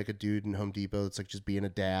there'll be like a dude in Home Depot that's like just being a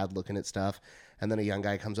dad looking at stuff, and then a young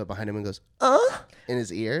guy comes up behind him and goes in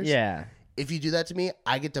his ears. Yeah. If you do that to me,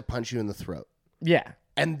 I get to punch you in the throat. Yeah.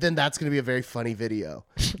 And then that's going to be a very funny video.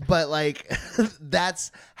 But like,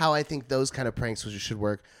 that's how I think those kind of pranks should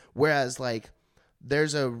work. Whereas like,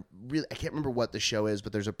 there's a really, I can't remember what the show is,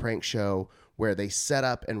 but there's a prank show where they set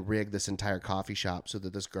up and rig this entire coffee shop so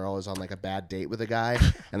that this girl is on like a bad date with a guy,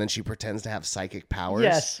 and then she pretends to have psychic powers.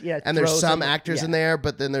 Yes, yeah. And there's some actors in there,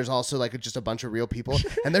 but then there's also like just a bunch of real people,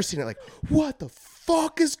 and they're seeing it like, what the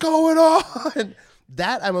fuck is going on?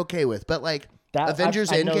 That I'm okay with, but like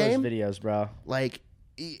Avengers I know Endgame those videos, bro. like,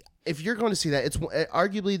 if you're going to see that, it's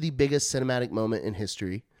arguably the biggest cinematic moment in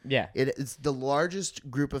history. Yeah. It's the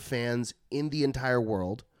largest group of fans in the entire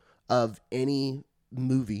world of any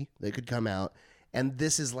movie that could come out. And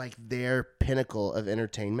this is like their pinnacle of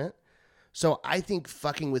entertainment. So I think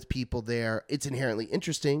fucking with people there, it's inherently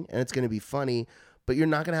interesting and it's going to be funny, but you're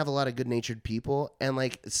not going to have a lot of good-natured people. And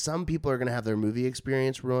like, some people are going to have their movie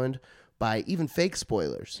experience ruined by even fake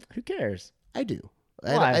spoilers. Who cares? I do.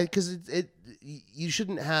 Why? Because you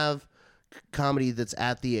shouldn't have comedy that's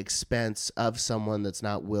at the expense of someone that's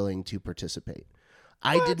not willing to participate.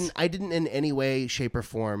 What? I didn't in any way, shape, or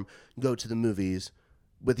form go to the movies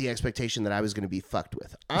with the expectation that I was going to be fucked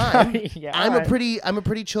with. I'm a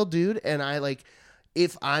pretty chill dude, and I like,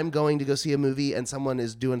 if I'm going to go see a movie and someone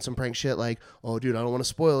is doing some prank shit like, oh dude, I don't want to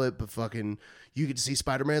spoil it, but fucking you get to see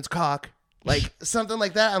Spider-Man's cock, like something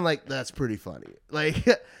like that, I'm like, that's pretty funny. Like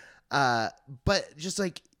but just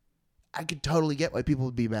like, I could totally get why people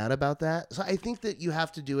would be mad about that. So I think that you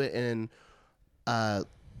have to do it in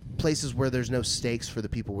places where there's no stakes for the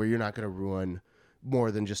people, where you're not going to ruin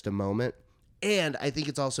more than just a moment. And I think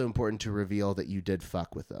it's also important to reveal that you did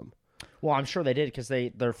fuck with them. Well, I'm sure they did, because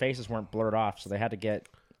their faces weren't blurred off, so they had to get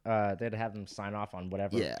they had to have them sign off on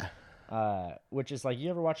whatever. Yeah. Which is like, you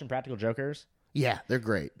ever watching Practical Jokers? Yeah, they're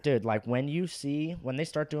great. Dude, like when they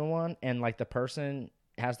start doing one and like the person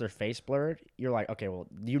has their face blurred, you're like, okay, well,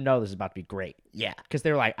 you know this is about to be great. Yeah. Because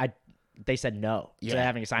they're like, they said no to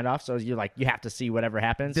having it signed off, so you're like, you have to see whatever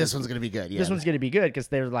happens. This one's gonna be good. Yeah. This one's gonna be good because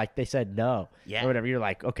they're like, they said no. Yeah. Or whatever. You're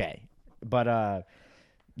like, okay, but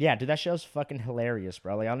yeah, dude, that show's fucking hilarious,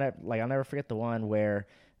 bro. Like I'll never forget the one where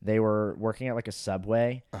they were working at like a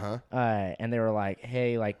Subway, and they were like,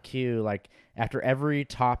 hey, like Q, like after every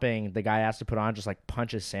topping the guy has to put on, just like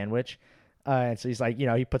punch his sandwich. And so he's like, you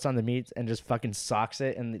know, he puts on the meat and just fucking socks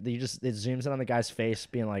it, and it zooms in on the guy's face,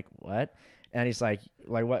 being like, what? And he's like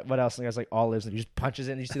what else? And the guy's like, olives, and he just punches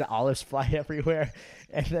it, and you see the olives fly everywhere.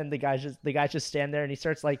 And then the guy just stand there, and he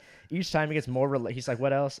starts like, each time he gets more, he's like,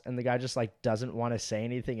 what else? And the guy just like doesn't want to say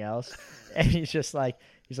anything else, and he's like,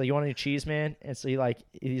 you want any cheese, man? And so he's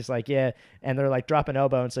like, yeah. And they're like, drop an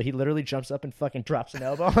elbow, and so he literally jumps up and fucking drops an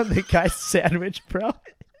elbow on the guy's sandwich, bro.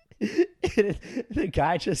 The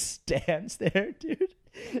guy just stands there, dude.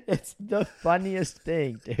 It's the funniest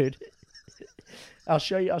thing, dude. I'll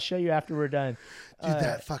show you after we're done. Dude,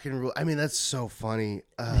 that fucking rule. I mean, that's so funny.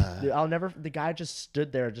 Dude, the guy just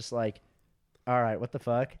stood there just like, all right, what the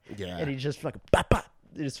fuck? Yeah. And he just fucking, bah, bah.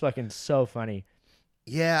 It's fucking so funny.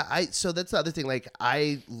 Yeah, so that's the other thing. Like,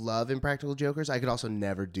 I love Impractical Jokers. I could also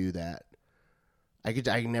never do that. I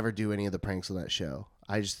can never do any of the pranks on that show.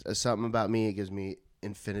 Something about me, it gives me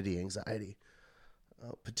infinity anxiety.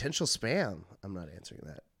 Oh, potential spam. I'm not answering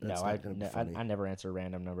that. That's I never answer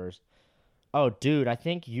random numbers. Oh, dude, I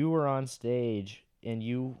think you were on stage and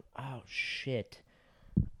oh shit.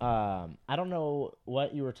 I don't know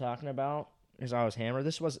what you were talking about because I was hammered.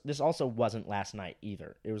 This also wasn't last night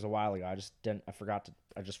either. It was a while ago. I just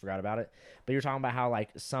forgot about it. But you're talking about how like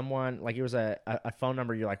someone, like it was a phone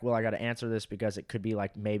number. You're like, well, I got to answer this because it could be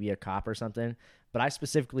like maybe a cop or something. But I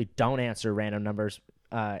specifically don't answer random numbers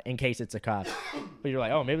in case it's a cop. But you're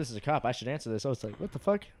like, oh, maybe this is a cop. I should answer this. I was like, what the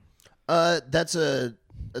fuck? That's a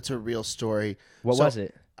real story. What was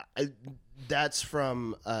it? That's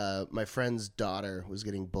from my friend's daughter was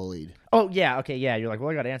getting bullied. Oh, yeah. Okay, yeah. You're like, well,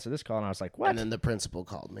 I got to answer this call. And I was like, what? And then the principal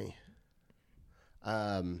called me.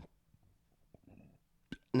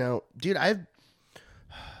 No, dude, I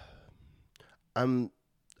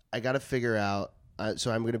got to figure out.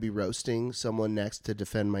 So I'm going to be roasting someone next to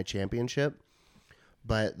defend my championship.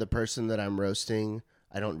 But the person that I'm roasting,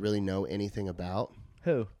 I don't really know anything about.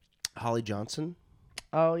 Who? Holly Johnson.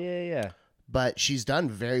 Oh, yeah. But she's done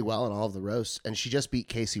very well in all of the roasts, and she just beat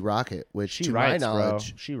Casey Rocket, which, to my writes,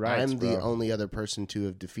 knowledge, I'm the only other person to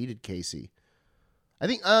have defeated Casey. I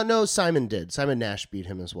think, no, Simon did. Simon Nash beat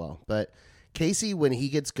him as well. But Casey, when he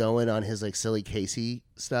gets going on his like silly Casey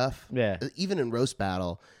stuff, even in roast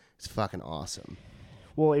battle, it's fucking awesome.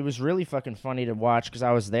 Well, it was really fucking funny to watch because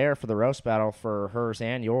I was there for the roast battle for hers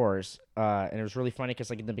and yours, and it was really funny because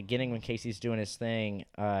like in the beginning when Casey's doing his thing,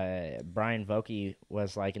 Brian Vokey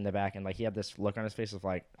was like in the back and like he had this look on his face of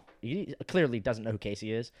like, he clearly doesn't know who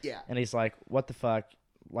Casey is. Yeah. And he's like, what the fuck?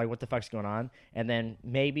 Like, what the fuck's going on? And then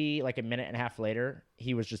maybe like a minute and a half later,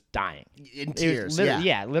 he was just dying. In It tears. was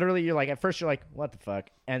yeah, literally, you're like, at first you're like, what the fuck?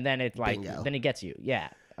 And then it like, Bingo. then he gets you. Yeah.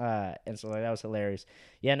 And so like, that was hilarious.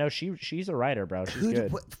 Yeah, no, she's a writer, bro. She's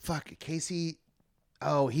good. Fuck, Casey.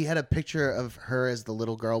 Oh, he had a picture of her as the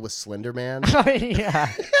little girl with Slender Man.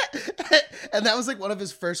 Yeah. And that was like one of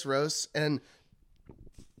his first roasts. And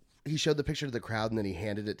he showed the picture to the crowd and then he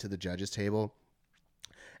handed it to the judges table.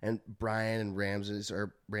 And Brian and Ramsey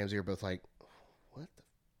are both like, what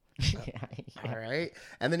the Yeah. all right.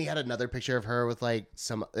 And then he had another picture of her with like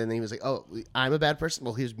and then he was like, oh, I'm a bad person.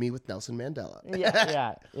 Well, here's me with Nelson Mandela.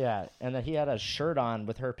 Yeah. And then he had a shirt on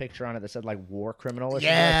with her picture on it that said like war criminal. Or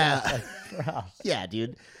Yeah. something like that. Bro. Yeah,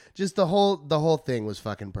 dude. Just the whole thing was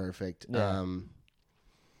fucking perfect. Yeah.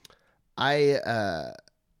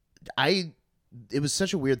 It was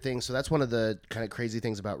such a weird thing. So that's one of the kind of crazy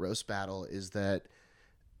things about Roast Battle is that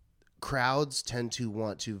crowds tend to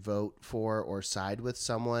want to vote for or side with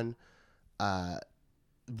someone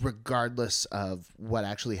regardless of what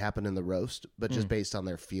actually happened in the roast, but just based on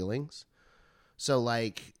their feelings. So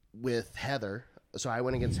like with Heather, so I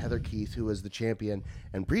went against Heather Keith, who was the champion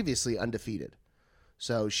and previously undefeated.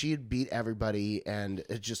 So she had beat everybody and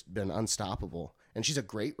had just been unstoppable. And she's a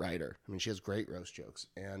great writer. I mean, she has great roast jokes.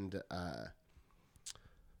 And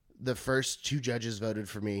the first two judges voted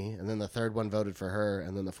for me, and then the third one voted for her,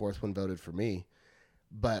 and then the fourth one voted for me.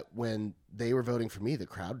 But when they were voting for me, the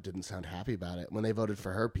crowd didn't sound happy about it. When they voted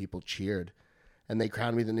for her, people cheered. And they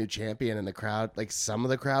crowned me the new champion, and the crowd, like some of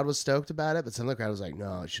the crowd was stoked about it, but some of the crowd was like,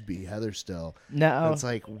 no, it should be Heather still. No. And it's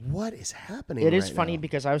like, what is happening It is right funny now?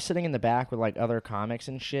 because I was sitting in the back with like other comics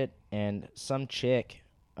and shit, and some chick,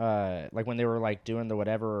 like when they were like doing the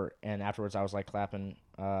whatever, and afterwards I was like clapping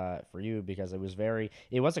for you because it was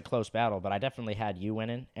a close battle, but I definitely had you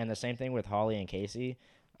winning. And the same thing with Holly and Casey.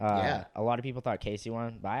 Yeah. A lot of people thought Casey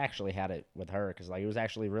won, but I actually had it with her because like it was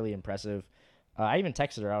actually really impressive. I even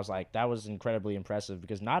texted her. I was like, that was incredibly impressive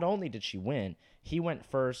because not only did she win, he went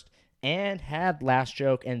first and had last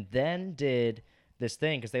joke and then did this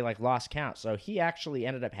thing because they like lost count. So he actually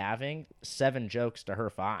ended up having 7 jokes to her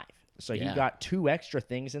 5. So he got 2 extra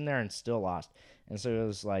things in there and still lost. And so it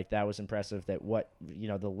was like, that was impressive that what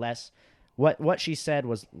she said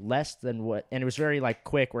was less than what, and it was very like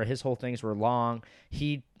quick where his whole things were long.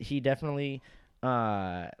 He definitely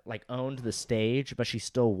like owned the stage, but she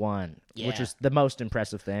still won, which Yeah. is the most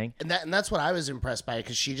impressive thing. And that's what I was impressed by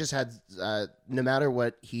because she just had, no matter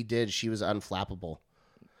what he did, she was unflappable.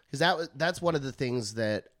 Because that's one of the things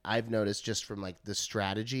that I've noticed just from like the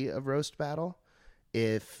strategy of Roast Battle.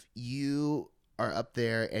 If you are up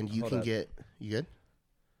there and you Hold can up. get, you good?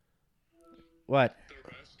 What? The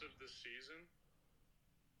rest of the season?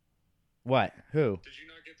 What? Who? Did you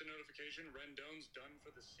not get the notification? Rendon's done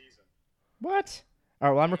for the season. What? All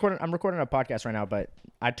right. Well, I'm recording a podcast right now, but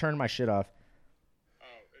I turned my shit off. Oh,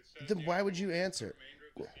 it says Then why would you answer? remainder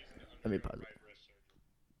of the season to Let me undergo pause it. right wrist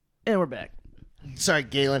surgery. And we're back. Sorry,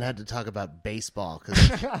 Galen had to talk about baseball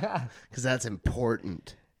because that's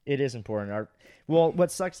important. It is important. Well,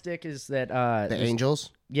 what sucks, Dick, is that The Angels?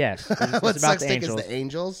 yes, it's What about sucks the dick is Angels. the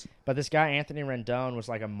Angels? But this guy, Anthony Rendon, was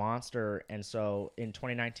like a monster. And so in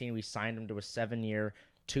 2019, we signed him to a 7-year,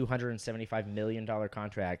 $275 million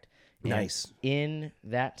contract. And Nice. in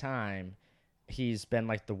that time, he's been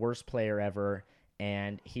like the worst player ever.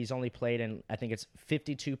 And he's only played in, I think it's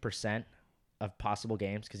 52% of possible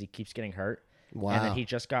games because he keeps getting hurt. Wow. And then he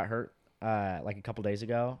just got hurt like a couple days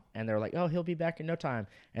ago. And they're like, oh, he'll be back in no time.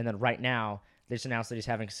 And then right now, they just announced that he's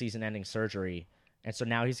having season-ending surgery. And so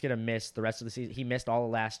now he's going to miss the rest of the season. He missed all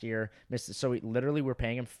of last year. So literally we're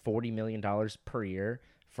paying him $40 million per year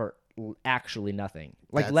for actually nothing.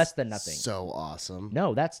 Like That's less than nothing. So awesome.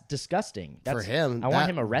 No, that's disgusting. For him, I want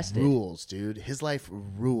that him arrested. Rules, dude. His life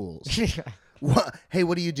rules. What? Hey,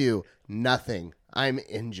 what do you do? Nothing. I'm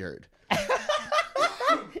injured.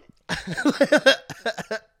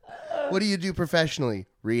 What do you do professionally?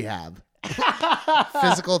 Rehab.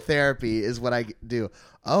 Physical therapy is what I do.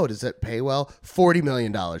 Oh, does it pay well? $40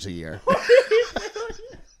 million a year.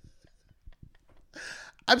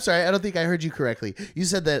 I'm sorry, I don't think I heard you correctly. You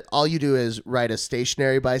said that all you do is ride a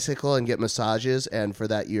stationary bicycle and get massages, and for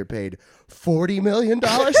that you're paid $40 million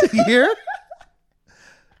a year?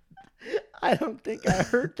 I don't think I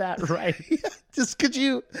heard that right. Just could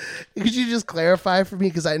you just clarify for me?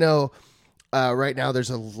 Because I know right now there's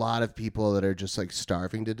a lot of people that are just like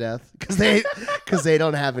starving to death because they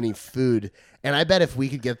don't have any food. And I bet if we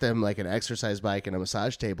could get them like an exercise bike and a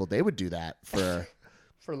massage table, they would do that for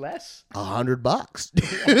For less? $100,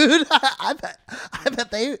 dude. I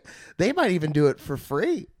bet they might even do it for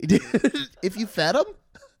free, dude, if you fed them.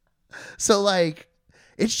 So like,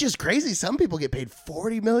 it's just crazy. Some people get paid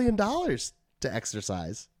 $40 million to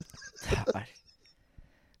exercise.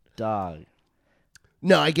 Dog.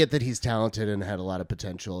 No, I get that he's talented and had a lot of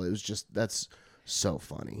potential. It was just that's so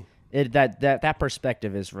funny. That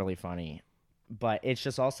perspective is really funny, but it's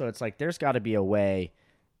just also it's like there's got to be a way.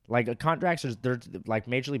 Like contracts, they're like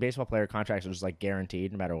Major League Baseball player contracts are just like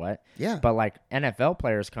guaranteed no matter what. Yeah. But like NFL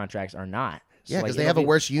players' contracts are not. So, Yeah, like, because they have a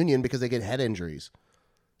worse union because they get head injuries.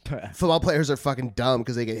 Football players are fucking dumb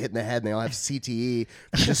because they get hit in the head and they all have CTE,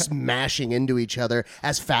 just smashing into each other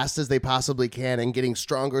as fast as they possibly can and getting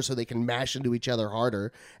stronger so they can mash into each other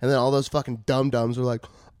harder. And then all those fucking dum-dums are like,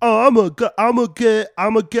 oh, I'm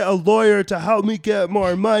gonna get a lawyer to help me get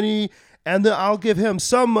more money, and then I'll give him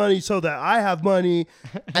some money so that I have money.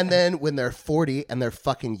 And then when they're 40 and they're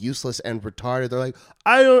fucking useless and retarded, they're like,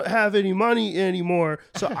 I don't have any money anymore,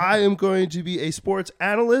 so I am going to be a sports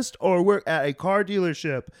analyst or work at a car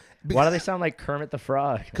dealership. Why do they sound like Kermit the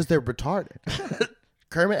Frog? Because they're retarded.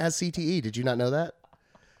 Kermit has CTE. Did you not know that?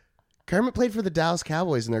 Kermit played for the Dallas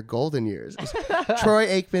Cowboys in their golden years. It was Troy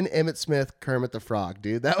Aikman, Emmitt Smith, Kermit the Frog,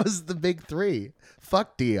 dude. That was the big three.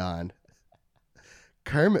 Fuck Dion.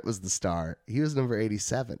 Kermit was the star. He was number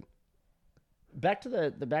 87. Back to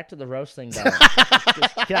the roast thing though.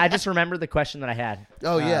 I just remembered the question that I had.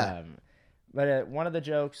 Oh, yeah. But one of the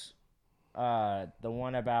jokes, the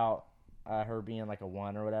one about her being like a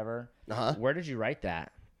 1 or whatever. Uh-huh. Where did you write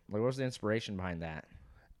that? Like, what was the inspiration behind that?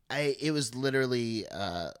 It was literally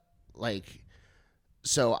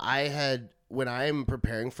so when I'm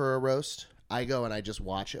preparing for a roast, I go and I just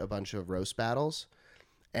watch a bunch of roast battles.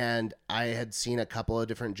 And I had seen a couple of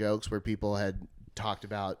different jokes where people had talked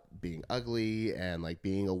about being ugly and like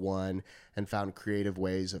being a 1 and found creative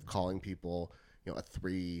ways of calling people, a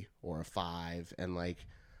 3 or a 5. And like,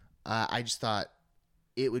 I just thought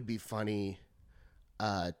it would be funny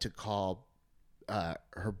to call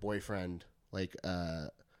her boyfriend like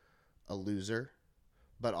a loser,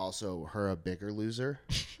 but also her a bigger loser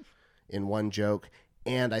in one joke.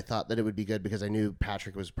 And I thought that it would be good because I knew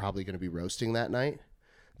Patrick was probably going to be roasting that night,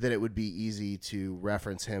 that it would be easy to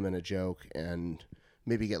reference him in a joke and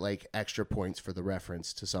maybe get like extra points for the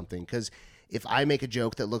reference to something. Because if I make a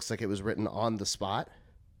joke that looks like it was written on the spot,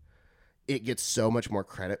 it gets so much more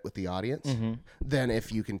credit with the audience than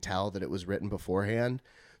if you can tell that it was written beforehand.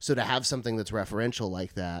 So to have something that's referential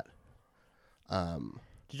like that.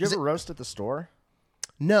 Did you ever roast at the store?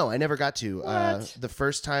 No, I never got to. What? The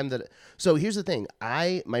first time that... So here's the thing.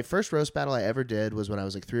 My first roast battle I ever did was when I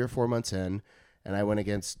was like 3 or 4 months in, and I went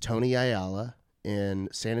against Tony Ayala in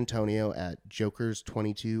San Antonio at Jokers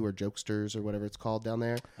 22 or Jokesters or whatever it's called down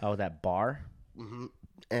there. Oh, that bar? Mm-hmm.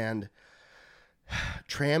 And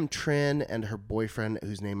Tram Trin and her boyfriend,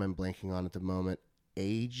 whose name I'm blanking on at the moment,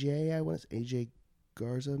 AJ, I want to say AJ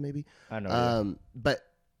Garza maybe. I know. But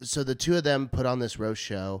so the two of them put on this roast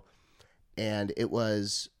show, and it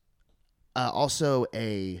was also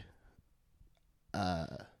a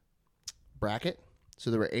bracket. So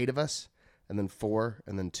there were 8 of us, and then 4,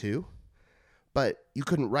 and then 2. But you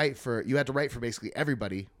couldn't write for, you had to write for basically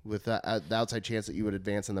everybody with the outside chance that you would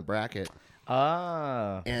advance in the bracket.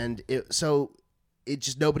 Ah. And it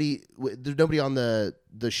just nobody on the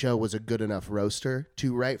show was a good enough roaster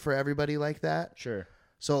to write for everybody like that. Sure.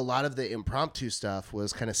 So a lot of the impromptu stuff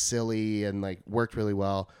was kind of silly and like worked really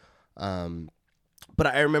well. But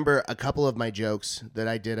I remember a couple of my jokes that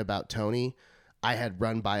I did about Tony, I had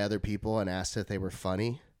run by other people and asked if they were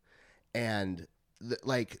funny. And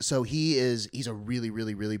so he's a really,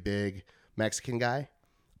 really, really big Mexican guy.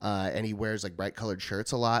 And he wears like bright colored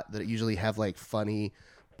shirts a lot that usually have like funny,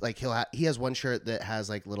 like he has one shirt that has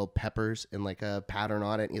like little peppers and like a pattern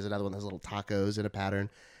on it. And he has another one that has little tacos in a pattern.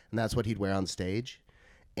 And that's what he'd wear on stage.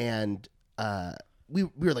 And we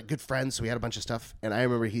were like good friends, so we had a bunch of stuff. And I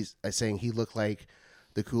remember saying he looked like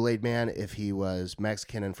the Kool-Aid Man if he was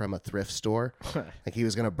Mexican and from a thrift store. Like he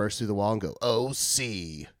was gonna burst through the wall and go, "Oh,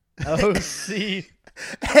 see." Oh, see.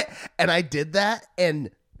 And I did that,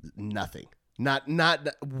 and nothing, not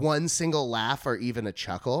one single laugh or even a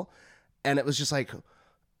chuckle. And it was just like,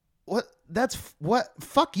 what?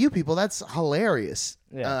 Fuck you people. That's hilarious.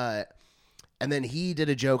 Yeah. And then he did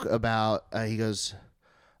a joke about, he goes,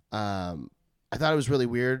 I thought it was really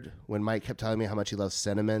weird when Mike kept telling me how much he loves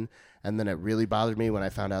cinnamon. And then it really bothered me when I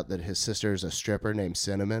found out that his sister is a stripper named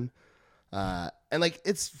Cinnamon. And like,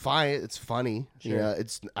 it's fine. It's funny. Sure. You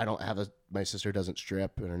know, my sister doesn't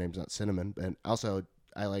strip and her name's not Cinnamon. And also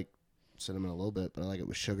I like cinnamon a little bit, but I like it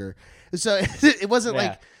with sugar. So it wasn't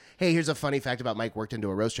like, hey, here's a funny fact about Mike worked into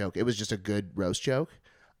a roast joke. It was just a good roast joke,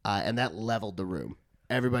 and that leveled the room.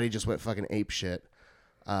 Everybody just went fucking ape shit.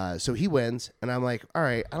 So he wins, and I'm like, all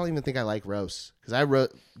right, I don't even think I like roasts because I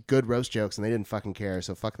wrote good roast jokes and they didn't fucking care,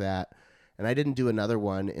 so fuck that. And I didn't do another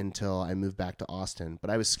one until I moved back to Austin.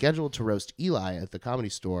 But I was scheduled to roast Eli at the Comedy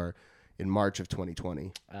Store in March of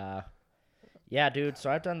 2020. Yeah, dude.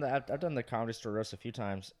 So I've done the Comedy Store roast a few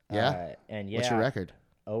times. Yeah? And yeah. What's your record?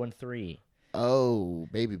 0-3. Oh,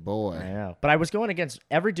 baby boy. I know. But I was going against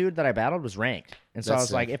every dude that I battled was ranked. And so That's I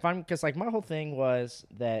was like, sick. because like my whole thing was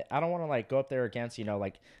that I don't want to like go up there against,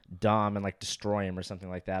 like Dom and like destroy him or something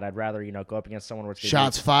like that. I'd rather, go up against someone with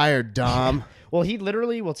Shots fired, Dom. Well, he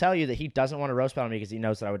literally will tell you that he doesn't want to roast battle me because he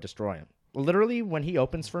knows that I would destroy him. Literally, when he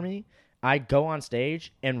opens for me, I go on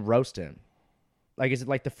stage and roast him. Like, is it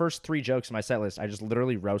like the first 3 jokes in my set list? I just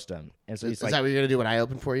literally roast him. And so he's Is like, that what you're going to do when I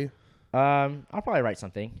open for you? I'll probably write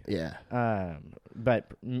something. Yeah.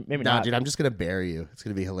 But maybe No, not. dude, I'm just going to bury you. It's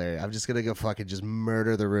going to be hilarious. I'm just going to go fucking just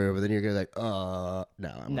murder the room, and then you're going to be like,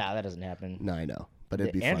 no. Nah, that doesn't happen. No, I know. But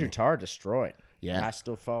it'd be Andrew funny. Tar destroyed. Yeah. And I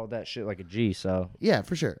still followed that shit like a G, so Yeah,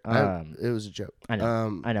 for sure. It was a joke. I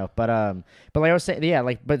know. I know. But like I was saying, yeah,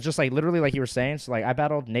 like, but just like literally like you were saying, so like I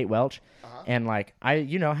battled Nate Welch, and like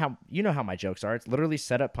you know how my jokes are. It's literally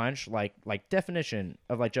set up punch, like definition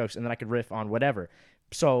of like jokes, and then I could riff on whatever.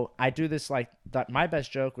 So I do this like that. My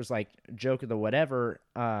best joke was like joke of the whatever.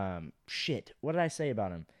 Shit, what did I say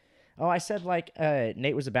about him? Oh, I said like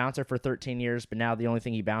Nate was a bouncer for 13 years, but now the only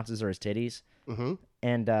thing he bounces are his titties. Mm-hmm.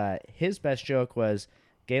 And his best joke was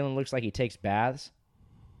Galen looks like he takes baths,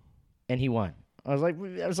 and he won. I was like,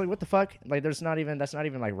 what the fuck? Like, that's not even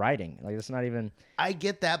like writing. Like, that's not even. I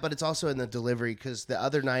get that, but it's also in the delivery because the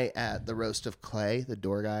other night at the roast of Clay, the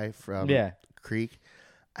door guy from Yeah. Creek,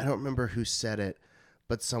 I don't remember who said it,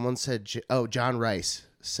 but someone said, John Rice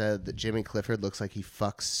said that Jimmy Clifford looks like he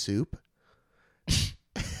fucks soup.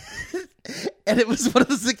 And it was one of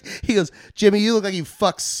those things. He goes, Jimmy, you look like you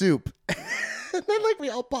fuck soup. And then like we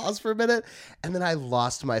all paused for a minute, and then I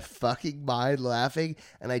lost my fucking mind laughing,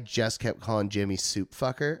 and I just kept calling Jimmy soup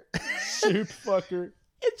fucker. Soup fucker.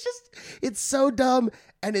 It's so dumb,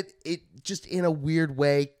 and it just in a weird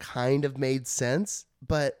way kind of made sense.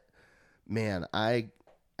 But man, I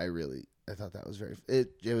thought that was it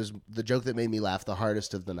was the joke that made me laugh the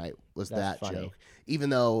hardest of the night was That's that funny. joke. Even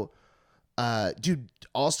though, dude,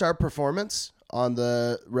 all-star performance on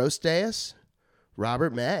the roast dais,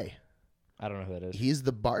 Robert May. I don't know who that is. He's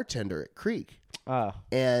the bartender at Creek. Oh,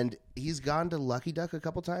 And he's gone to Lucky Duck a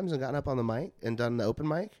couple times and gotten up on the mic and done the open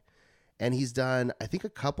mic. And he's done, I think, a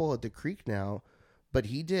couple at the Creek now. But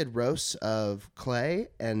he did roasts of Clay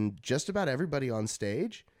and just about everybody on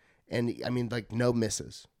stage. And, I mean, like, no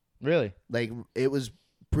misses. really? Like, it was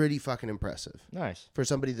pretty fucking impressive Nice. for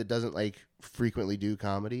somebody that doesn't, like, frequently do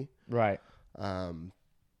comedy. Right.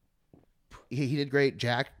 He did great.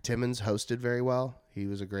 Jack Timmons hosted very well. He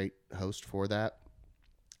was a great host for that.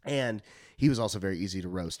 And he was also very easy to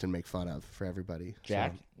roast and make fun of for everybody.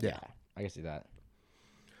 Jack? So, yeah. I can see that.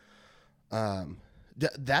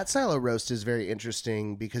 That style of roast is very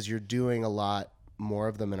interesting because you're doing a lot more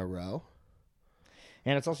of them in a row.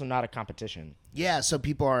 And it's also not a competition. Yeah, so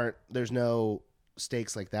there's no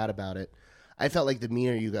stakes like that about it. I felt like the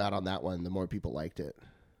meaner you got on that one, the more people liked it,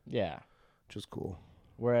 Yeah. which was cool.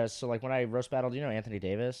 Whereas, so like when I roast battled, Anthony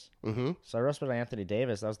Davis? Mm-hmm. So I roast battled Anthony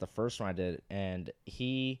Davis. That was the first one I did. And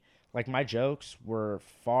like my jokes were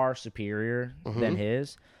far superior than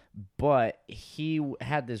his. But he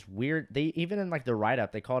had this weird, even in like the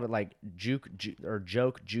write-up, they called it like joke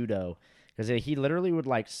judo. Because he literally would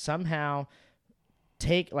like somehow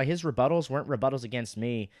take, like his rebuttals weren't rebuttals against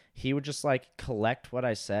me. He would just like collect what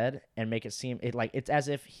I said and make it seem, it's as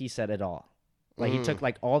if he said it all. Like he took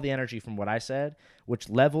like all the energy from what I said, which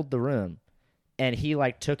leveled the room, and he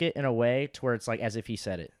like took it in a way to where it's like as if he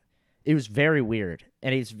said it. It was very weird,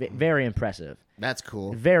 and he's very impressive. That's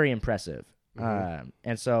cool. Very impressive. And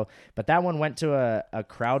so, but that one went to a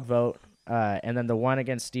crowd vote, and then the one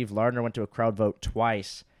against Steve Lardner went to a crowd vote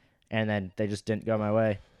twice, and then they just didn't go my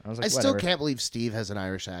way. I was like, I still whatever. can't believe Steve has an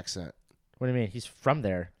Irish accent. What do you mean? He's from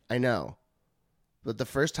there. I know. But the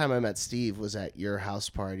first time I met Steve was at your house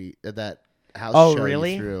party, at that house Oh, show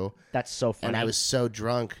really? you threw. That's so funny. And I was so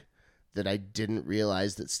drunk that I didn't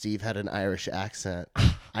realize that Steve had an Irish accent.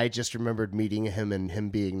 I just remembered meeting him and him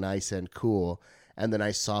being nice and cool. And then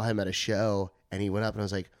I saw him at a show, and he went up, and I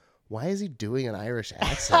was like, why is he doing an Irish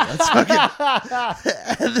accent? That's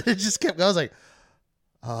fucking... And then it just kept going. I was like,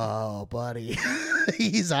 oh, buddy,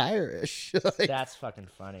 he's Irish. Like, That's fucking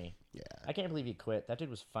funny. Yeah. I can't believe he quit. That dude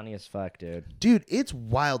was funny as fuck, dude. Dude, it's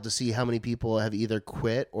wild to see how many people have either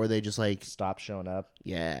quit or they just like, Stop showing up.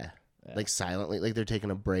 yeah, Yeah. like silently, like they're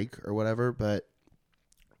taking a break or whatever. But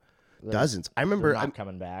They're- dozens. I they're remember. not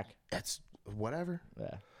coming back. It's whatever.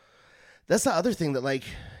 Yeah. That's the other thing that, like,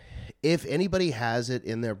 if anybody has it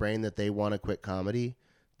in their brain that they want to quit comedy,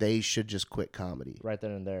 they should just quit comedy. Right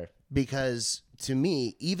then and there. Because to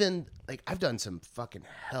me, even like I've done some fucking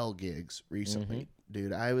hell gigs recently,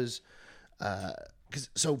 dude. I was,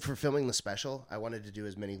 so for filming the special, I wanted to do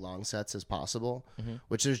as many long sets as possible,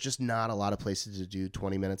 which there's just not a lot of places to do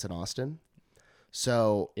 20 minutes in Austin.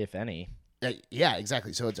 So If any. yeah,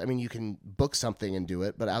 exactly. So it's, I mean, you can book something and do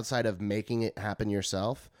it, but outside of making it happen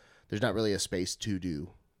yourself, there's not really a space to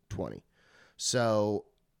do 20. So,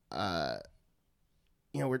 I'm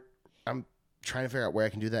trying to figure out where I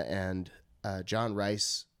can do that. And John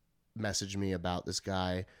Rice messaged me about this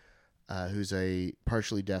guy who's a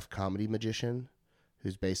partially deaf comedy magician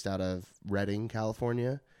who's based out of Redding,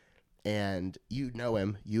 California. And you know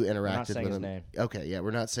him. You interacted saying with his him. name. Okay, yeah,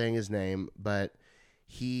 we're not saying his name, but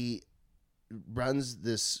he runs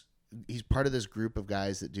this. He's part of this group of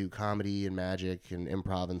guys that do comedy and magic and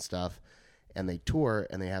improv and stuff, and they tour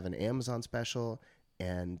and they have an Amazon special.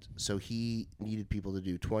 And so he needed people to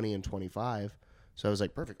do 20 and 25. So I was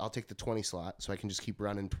like, perfect. I'll take the 20 slot so I can just keep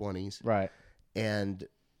running 20s. Right. And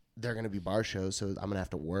they're going to be bar shows, so I'm going to have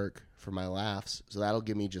to work for my laughs. So that'll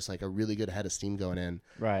give me just like a really good head of steam going in.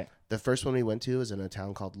 Right. The first one we went to was in a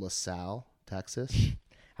town called LaSalle, Texas.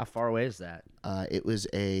 How far away is that? It was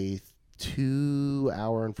a 2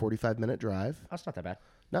 hour and 45-minute drive. That's not that bad.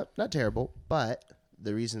 Not terrible, but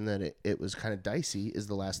the reason that it was kind of dicey is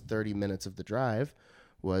the last 30 minutes of the drive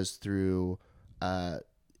was through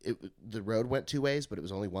the road went two ways, but it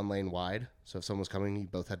was only one lane wide. So if someone was coming, you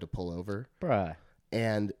both had to pull over. Bruh.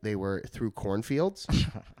 And they were through cornfields,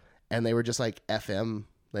 and they were just like FM.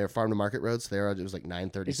 They were farm to market roads. It was like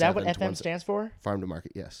 9:37. Is that what FM stands for? Farm to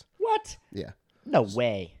market, yes. What? Yeah. No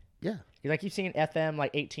way. Yeah. Because I keep seeing FM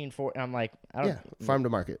like 1840, and I'm like, I don't. Yeah. Farm to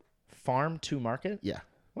market. Farm to market? Yeah.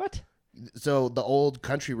 What? So the old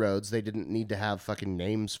country roads, they didn't need to have fucking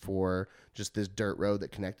names for just this dirt road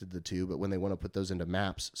that connected the two. But when they want to put those into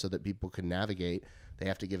maps so that people can navigate, they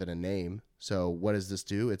have to give it a name. So what does this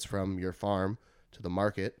do? It's from your farm to the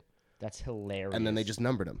market. That's hilarious. And then they just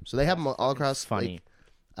numbered them. So they have them all across. funny.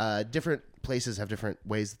 Different places have different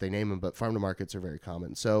ways that they name them, but farm to markets are very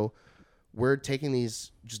common. So we're taking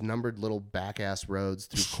these just numbered little back-ass roads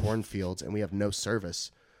through cornfields, and we have no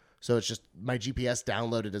service. So it's just my GPS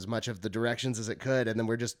downloaded as much of the directions as it could, and then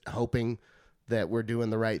we're just hoping that we're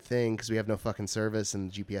doing the right thing because we have no fucking service,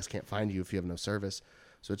 and the GPS can't find you if you have no service.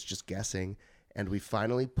 So it's just guessing. And we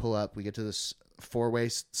finally pull up. We get to this four-way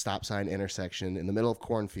stop sign intersection in the middle of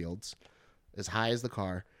cornfields, as high as the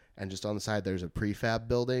car, and just on the side there's a prefab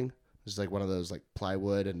building. It's like one of those like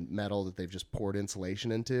plywood and metal that they've just poured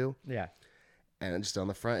insulation into. Yeah. And just on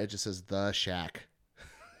the front, it just says The Shack.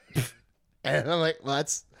 And I'm like, well,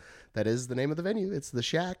 that is the name of the venue. It's The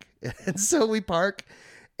Shack. And so we park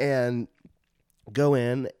and go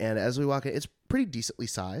in. And as we walk in, it's pretty decently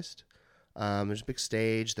sized. There's a big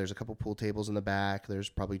stage. There's a couple pool tables in the back. There's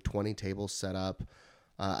probably 20 tables set up.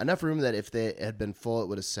 Enough room that if they had been full, it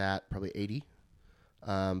would have sat probably 80.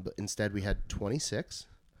 But instead, we had 26.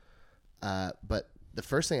 But the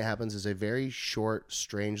first thing that happens is a very short,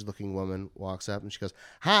 strange-looking woman walks up and she goes,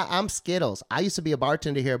 "Hi, I'm Skittles. I used to be a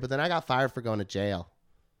bartender here, but then I got fired for going to jail."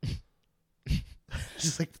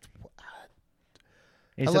 She's like,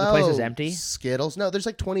 You said the place is "Hello, empty? Skittles. No, there's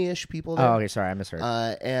like 20-ish people there. Oh, okay. Sorry. I misheard.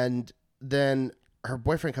 And then her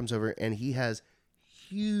boyfriend comes over and he has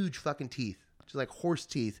huge fucking teeth, just like horse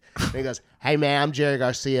teeth. And he goes, "Hey man, I'm Jerry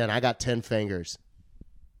Garcia and I got 10 fingers."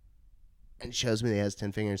 And shows me that he has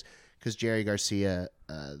 10 fingers because Jerry Garcia,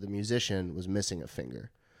 the musician, was missing a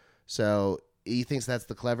finger. So he thinks that's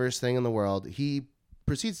the cleverest thing in the world. He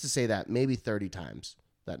proceeds to say that maybe 30 times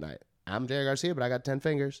that night. "I'm Jerry Garcia, but I got 10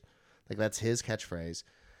 fingers." Like that's his catchphrase.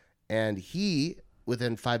 And he,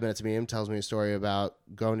 within 5 minutes of meeting him, tells me a story about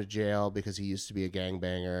going to jail because he used to be a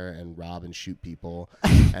gangbanger and rob and shoot people.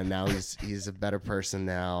 And now he's a better person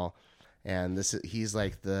now. And he's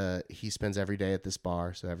like he spends every day at this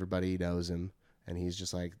bar, so everybody knows him. And he's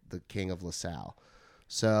just like the king of LaSalle.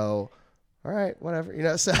 So, all right, whatever,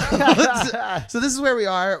 So, so this is where we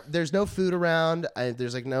are. There's no food around.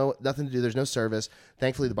 There's like nothing to do. There's no service.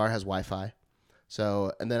 Thankfully, the bar has Wi-Fi.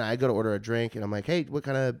 So, and then I go to order a drink, and I'm like, "Hey, what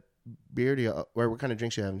kind of beer do you? Or what kind of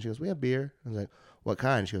drinks do you have?" And she goes, "We have beer." I was like, "What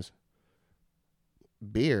kind?" She goes,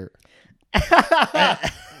 "Beer."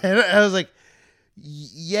 And I was like,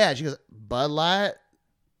 "Yeah." She goes, "Bud Light."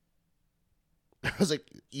 I was like,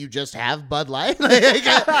 you just have Bud Light? Like,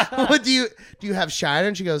 what do you have Shiner?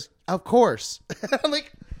 And she goes, of course. I'm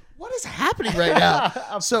like, what is happening right now?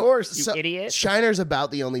 Of course, you idiot. Shiner's about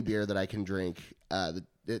the only beer that I can drink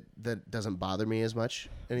that doesn't bother me as much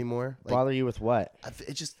anymore. Like, Bother you with what?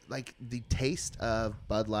 it's just like the taste of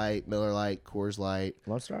Bud Light, Miller Lite, Coors Light,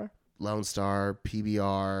 Lone Star?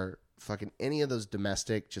 PBR, fucking any of those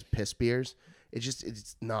domestic just piss beers.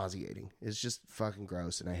 It's nauseating. It's just fucking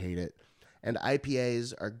gross, and I hate it. And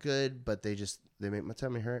IPAs are good, but they make my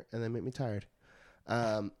tummy hurt and they make me tired.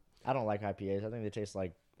 I don't like IPAs. I think they taste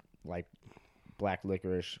like black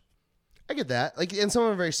licorice. I get that. Like, and some of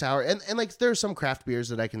them are very sour. And like there are some craft beers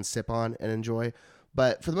that I can sip on and enjoy.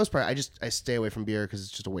 But for the most part, I stay away from beer because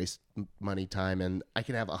it's just a waste of money, time, and I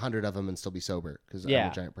can have 100 of them and still be sober because I'm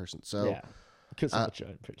a giant person. So because I'm a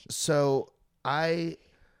giant person. So I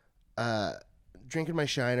drinking my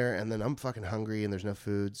Shiner, and then I'm fucking hungry and there's no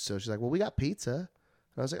food. So she's like, well, we got pizza. And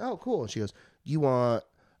I was like, oh, cool. And she goes, you want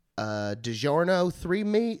DiGiorno 3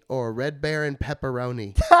 meat or Red Baron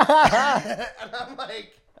pepperoni? And I'm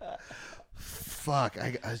like, fuck.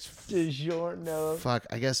 DiGiorno. Fuck,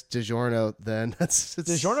 I guess DiGiorno then.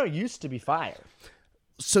 DiGiorno used to be fire.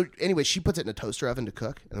 So anyway, she puts it in a toaster oven to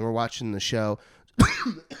cook, and then we're watching the show.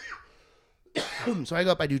 So I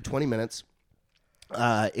go up, I do 20 minutes.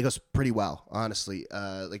 It goes pretty well, honestly.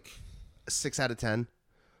 Like 6 out of 10.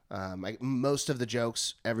 Most of the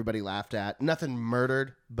jokes everybody laughed at. Nothing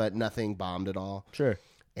murdered, but nothing bombed at all. Sure.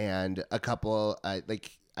 And a couple, I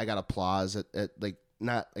got applause at like,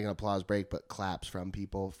 not like an applause break, but claps from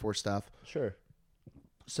people for stuff. Sure.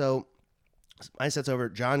 So my set's over.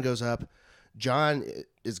 John goes up. John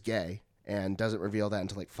is gay and doesn't reveal that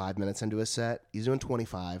until like 5 minutes into his set. He's doing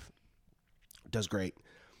 25. Does great.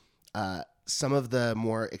 Some of the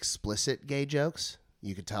more explicit gay jokes,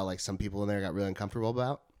 you could tell like some people in there got really uncomfortable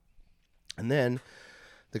about. And then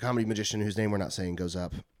the comedy magician, whose name we're not saying, goes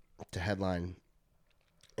up to headline.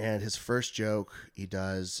 And his first joke he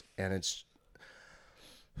does, and it's,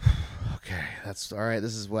 okay, that's all right.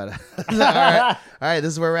 This is what, all right,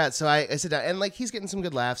 this is where we're at. So I sit down, and like he's getting some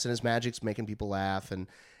good laughs, and his magic's making people laugh, and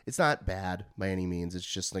it's not bad by any means. It's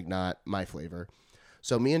just like not my flavor.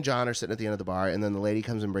 So me and John are sitting at the end of the bar, and then the lady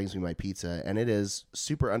comes and brings me my pizza, and it is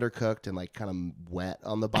super undercooked and like kind of wet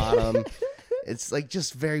on the bottom. It's like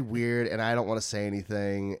just very weird, and I don't want to say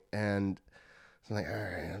anything. And so I'm like, all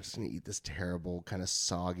right, I'm just gonna eat this terrible kind of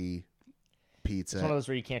soggy pizza. It's one of those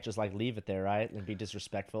where you can't just like leave it there, right, and be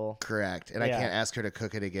disrespectful. Correct. And I can't ask her to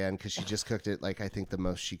cook it again because she just cooked it like I think the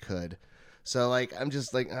most she could. So like I'm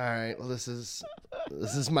just like, all right, well this is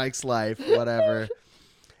Mike's life, whatever.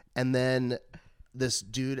 And then this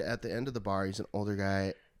dude at the end of the bar, he's an older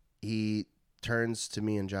guy. He turns to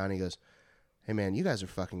me and Johnny, goes, hey man, you guys are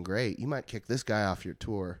fucking great. You might kick this guy off your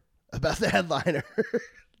tour about the headliner.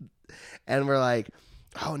 And we're like,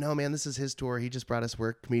 oh no, man, this is his tour. He just brought us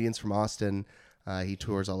comedians from Austin. He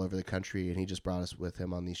tours all over the country, and he just brought us with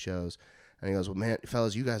him on these shows. And he goes, well, man,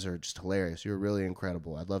 fellas, you guys are just hilarious. You're really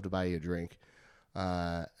incredible. I'd love to buy you a drink.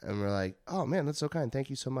 And we're like, oh man, that's so kind. Thank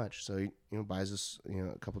you so much. So he buys us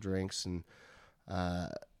a couple drinks, and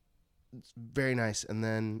it's very nice. And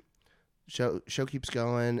then show keeps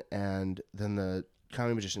going, and then the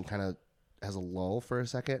comedy magician kind of has a lull for a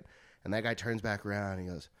second, and that guy turns back around and he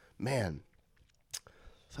goes, man,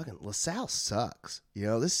 fucking LaSalle sucks.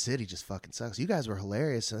 This city just fucking sucks. You guys were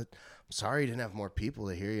hilarious. I'm sorry you didn't have more people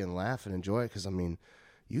to hear you and laugh and enjoy it, because I mean,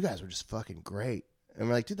 you guys were just fucking great. And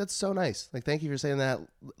we're like, dude, that's so nice. Like, thank you for saying that.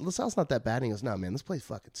 LaSalle's not that bad. And he goes, no, man, this place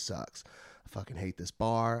fucking sucks. I fucking hate this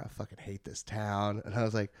bar. I fucking hate this town. And I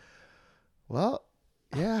was like, well,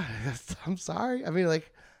 yeah, I'm sorry. I mean,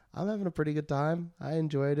 like, I'm having a pretty good time. I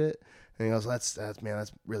enjoyed it. And he goes, that's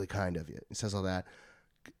really kind of you. He says all that.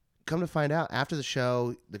 Come to find out, after the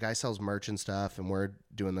show, the guy sells merch and stuff, and we're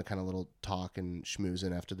doing the kind of little talk and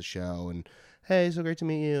schmoozing after the show. And hey, so great to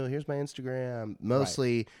meet you. Here's my Instagram.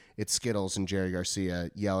 Mostly it's Skittles and Jerry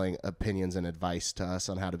Garcia yelling opinions and advice to us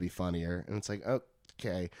on how to be funnier. And it's like,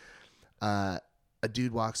 okay. A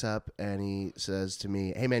dude walks up and he says to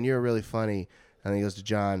me, hey man, you're really funny. And he goes to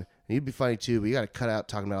John, you'd be funny too, but you got to cut out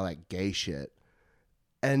talking about all that gay shit.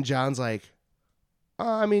 And John's like,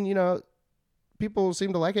 I mean, people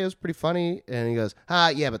seem to like it. It was pretty funny. And he goes,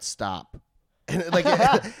 yeah, but stop. And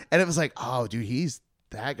and it was like, oh, dude,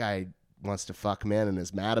 that guy wants to fuck men and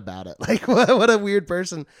is mad about it. Like, what a weird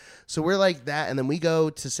person. So we're like that. And then we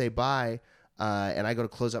go to say bye. And I go to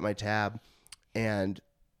close up my tab. And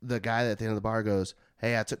the guy at the end of the bar goes,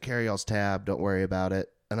 hey, I took care of y'all's tab. Don't worry about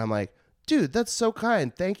it. And I'm like, dude, that's so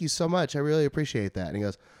kind. Thank you so much. I really appreciate that. And he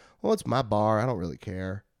goes, well, it's my bar. I don't really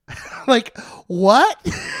care. Like, what?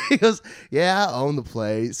 He goes, yeah, I own the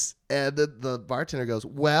place. And the bartender goes,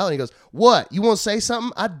 well, and he goes, what? You want to say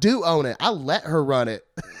something? I do own it. I let her run it.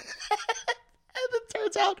 And it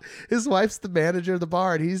turns out his wife's the manager of the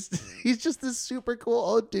bar, and he's just this super cool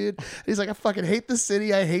old dude. He's like, I fucking hate the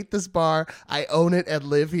city. I hate this bar. I own it and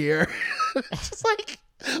live here. Just like,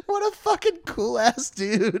 what a fucking cool ass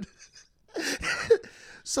dude.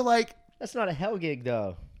 So like, That's not a hell gig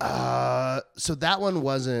though. so that one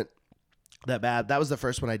wasn't that bad. That was the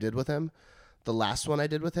first one I did with him. The last one I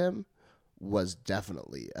did with him was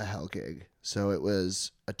definitely a hell gig. So it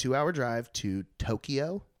was a 2-hour drive to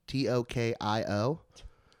Tokyo, Tokio,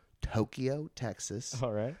 Tokyo, Texas.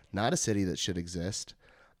 All right. Not a city that should exist.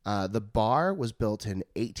 The bar was built in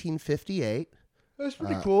 1858, That's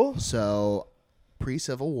pretty cool. so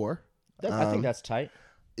pre-Civil War. I think that's tight.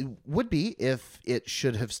 It would be if it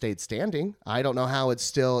should have stayed standing. I don't know how it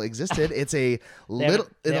still existed. It's a little,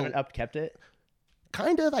 They haven't upkept it.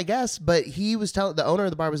 kind of, I guess. But he was telling the owner of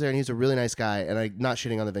the bar was there, and he's a really nice guy. And I'm not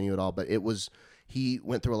shitting on the venue at all, but he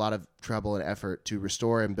went through a lot of trouble and effort to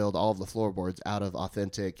restore and build all of the floorboards out of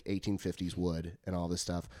authentic 1850s wood and all this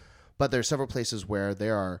stuff. But there are several places where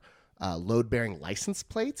there are load-bearing license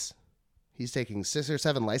plates. He's taking 6 or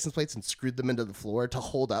 7 license plates and screwed them into the floor to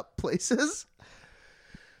hold up places.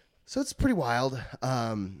 So it's pretty wild.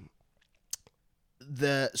 So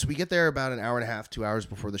we get there about an hour and a half, 2 hours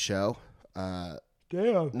before the show.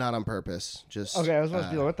 Damn. Not on purpose. Just Okay, I was supposed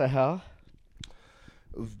to be like, what the hell?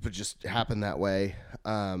 but just happened that way.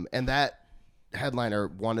 And that headliner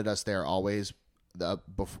wanted us there always,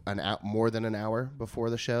 more than an hour before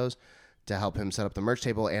the shows, to help him set up the merch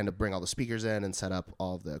table and to bring all the speakers in and set up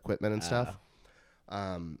all of the equipment and stuff.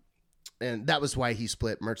 And that was why he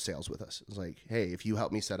split merch sales with us. It was like, hey, if you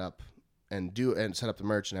help me set up and set up the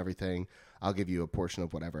merch and everything, I'll give you a portion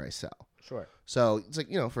of whatever I sell. Sure. So it's like,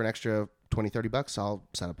 for an extra $20-$30, I'll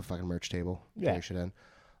set up a fucking merch table. Yeah. Carry shit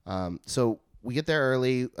in. So we get there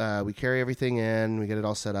early. We carry everything in. We get it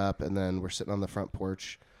all set up, and then we're sitting on the front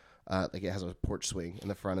porch. Like it has a porch swing in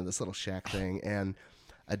the front of this little shack thing, and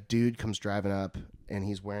a dude comes driving up, and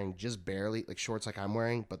he's wearing just barely like shorts like I'm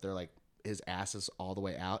wearing, but they're like his ass is all the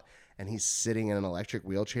way out, and he's sitting in an electric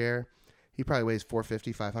wheelchair. He probably weighs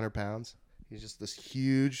 450, 500 pounds. He's just this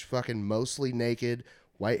huge, fucking mostly naked,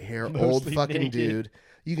 white hair, old Mostly fucking naked. dude.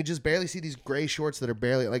 You can just barely see these gray shorts that are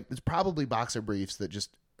barely like it's probably boxer briefs that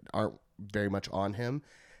just aren't very much on him,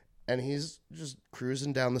 and he's just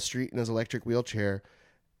cruising down the street in his electric wheelchair,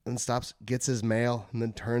 and stops, gets his mail, and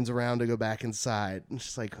then turns around to go back inside. It's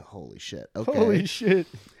just like, holy shit. Okay. Holy shit.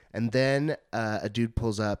 And then a dude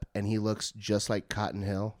pulls up, and he looks just like Cotton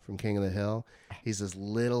Hill from King of the Hill. He's this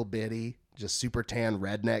little bitty, just super tan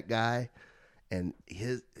redneck guy, and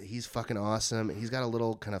he's fucking awesome. He's got a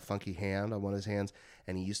little kind of funky hand on one of his hands,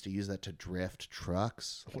 and he used to use that to drift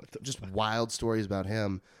trucks. Just wild stories about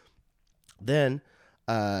him. Then,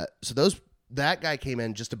 that guy came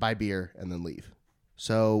in just to buy beer and then leave.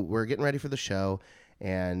 So we're getting ready for the show,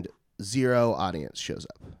 and 0 audience shows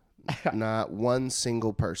up. Not one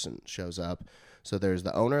single person shows up. So there's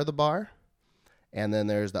the owner of the bar, and then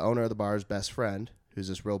there's the owner of the bar's best friend, who's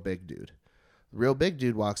this real big dude. The real big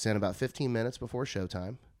dude walks in about 15 minutes before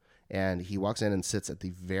showtime, and he walks in and sits at the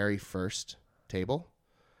very first table,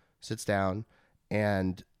 sits down,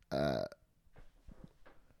 and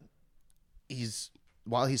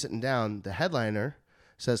while he's sitting down, the headliner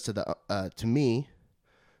says to me,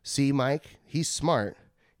 "See, Mike, he's smart.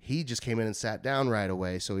 He just came in and sat down right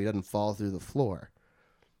away so he doesn't fall through the floor."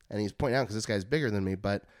 And he's pointing out, because this guy's bigger than me,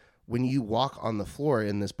 but when you walk on the floor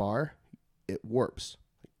in this bar, it warps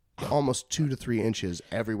almost 2 to 3 inches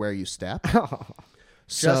everywhere you step.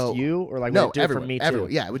 Just you, or like no, would it do everyone, it for me too?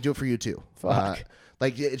 everyone. Yeah, it would do it for you too. Fuck.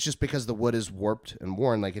 Like it's just because the wood is warped and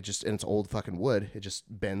worn, like and it's old fucking wood. It just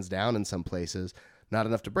bends down in some places, not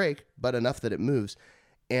enough to break, but enough that it moves.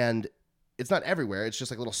 And it's not everywhere. It's just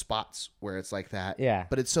like little spots where it's like that. Yeah.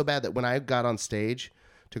 But it's so bad that when I got on stage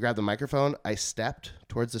to grab the microphone, I stepped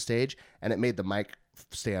towards the stage and it made the mic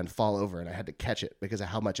stand fall over, and I had to catch it because of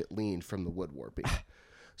how much it leaned from the wood warping.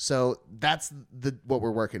 So that's what we're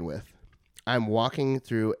working with. I'm walking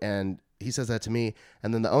through, and he says that to me,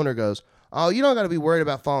 and then the owner goes, "Oh, you don't got to be worried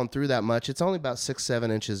about falling through that much. It's only about 6-7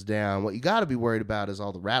 inches down. What you got to be worried about is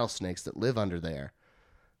all the rattlesnakes that live under there."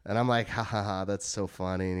 And I'm like, "Ha ha ha, that's so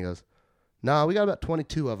funny." And he goes, "No, we got about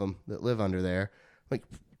 22 of them that live under there." I'm like,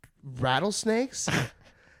 rattlesnakes?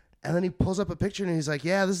 And then he pulls up a picture, and he's like,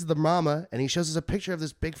 "Yeah, this is the mama." And he shows us a picture of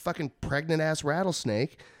this big fucking pregnant ass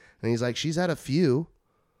rattlesnake. And he's like, "She's had a few,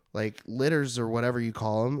 like litters or whatever you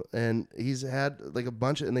call them, and he's had like a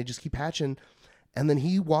bunch of, and they just keep hatching." And then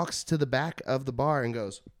he walks to the back of the bar and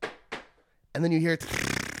goes, and then you hear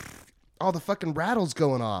all the fucking rattles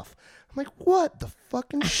going off. I'm like, what the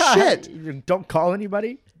fucking shit? You don't call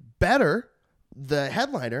anybody? Better, the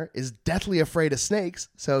headliner is deathly afraid of snakes,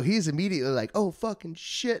 so he's immediately like, oh fucking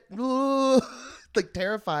shit. Like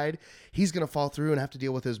terrified he's gonna fall through and have to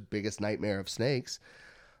deal with his biggest nightmare of snakes.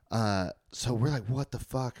 So we're like, what the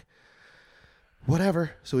fuck?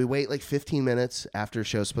 Whatever. So we wait like 15 minutes after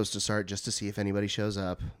show's supposed to start just to see if anybody shows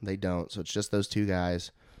up. They don't. So it's just those two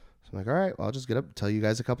guys. So I'm like, all right, well, I'll just get up and tell you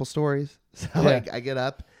guys a couple stories. So like I get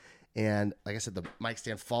up and like I said, the mic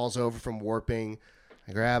stand falls over from warping.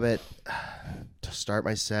 I grab it to start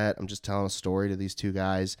my set. I'm just telling a story to these two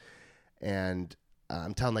guys. And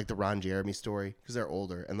I'm telling like the Ron Jeremy story because they're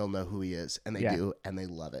older and they'll know who he is. And they do. And they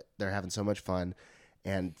love it. They're having so much fun.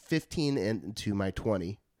 And 15 into my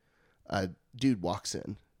 20, a dude walks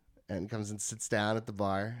in and comes and sits down at the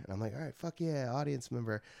bar. And I'm like, all right, fuck yeah, audience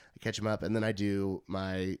member. I catch him up. And then I do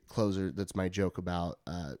my closer. That's my joke about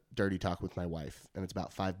dirty talk with my wife. And it's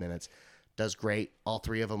about 5 minutes. Does great. All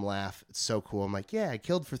three of them laugh. It's so cool. I'm like, yeah, I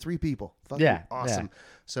killed for 3 people. Fucking awesome. Yeah.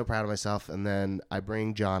 So proud of myself. And then I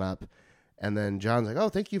bring John up. And then John's like, oh,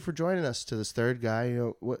 thank you for joining us to this third guy. You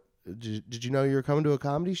know, what did you know you were coming to a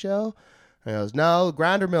comedy show? And he goes, no, the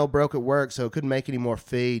grinder mill broke at work, so couldn't make any more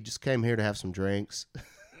feed. Just came here to have some drinks.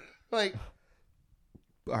 Like,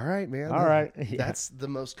 all right, man. All right. That's the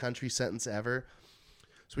most country sentence ever.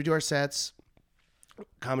 So we do our sets.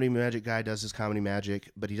 Comedy Magic guy does his comedy magic,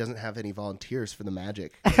 but he doesn't have any volunteers for the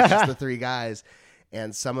magic. It's just the 3 guys.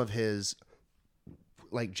 And some of his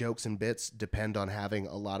like jokes and bits depend on having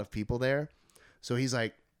a lot of people there. So he's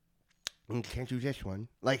like, can't do this one.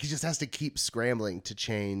 Like he just has to keep scrambling to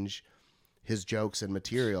change his jokes and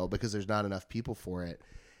material because there's not enough people for it.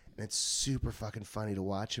 And it's super fucking funny to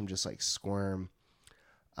watch him just like squirm.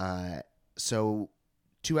 So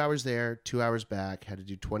 2 hours there, 2 hours back, had to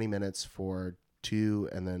do 20 minutes for 2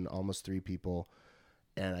 and then almost 3 people.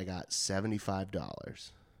 And I got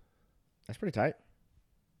 $75. That's pretty tight.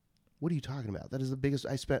 What are you talking about? That is the biggest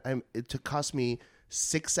I spent. It cost me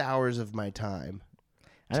 6 hours of my time.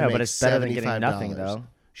 I know, but it's better than getting nothing, though.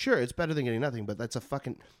 Sure, it's better than getting nothing, but that's a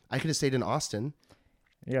fucking. I could have stayed in Austin.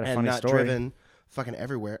 You got a and funny not story. driven fucking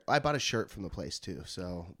everywhere. I bought a shirt from the place too,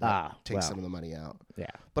 so that takes some of the money out. Yeah,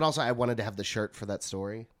 but also I wanted to have the shirt for that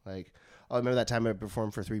story. Like, oh, remember that time I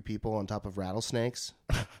performed for 3 people on top of rattlesnakes?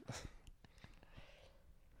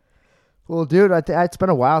 Well, dude, it's been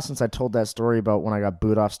a while since I told that story about when I got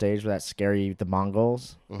booed off stage with that scary the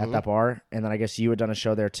Mongols at that bar, and then I guess you had done a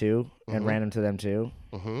show there too and ran into them too.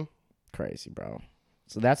 Mm-hmm. Crazy, bro.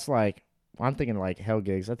 So that's like, I'm thinking like hell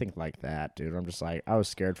gigs. I think like that, dude. I'm just like, I was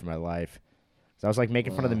scared for my life. So I was like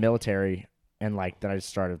making fun of the military, and like then I just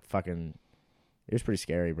started fucking. It was pretty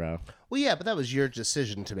scary, bro. Well, yeah, but that was your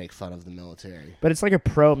decision to make fun of the military. But it's like a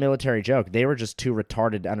pro-military joke. They were just too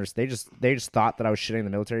retarded to understand. They just thought that I was shitting the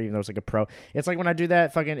military, even though it's like a pro. It's like when I do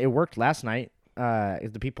that fucking. It worked last night.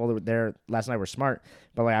 The people that were there last night were smart.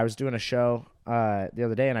 But like I was doing a show the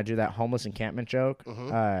other day, and I do that homeless encampment joke,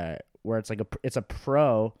 where it's like it's a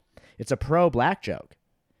pro black joke,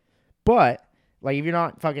 but. Like,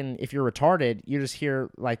 if you're retarded, you just hear,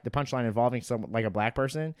 like, the punchline involving someone, like a black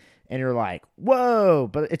person, and you're like, whoa,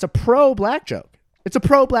 but it's a pro-black joke. It's a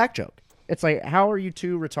pro-black joke. It's like, how are you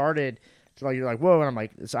too retarded? To like, you're like, whoa, and I'm like,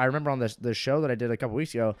 so I remember on the show that I did a couple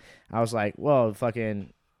weeks ago, I was like, whoa,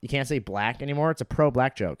 fucking, you can't say black anymore. It's a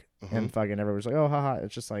pro-black joke. And fucking everybody's like, oh, haha.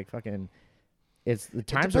 It's just like, fucking, the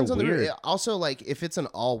times are weird. Also, like, if it's an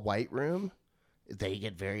all-white room, they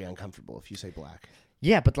get very uncomfortable if you say black.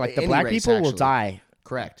 Yeah, but like the black people will die.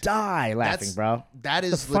 Correct. Die laughing, bro. That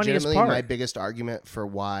is legitimately my biggest argument for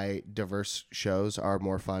why diverse shows are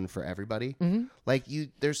more fun for everybody. Mm-hmm. Like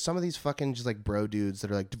there's some of these fucking just like bro dudes that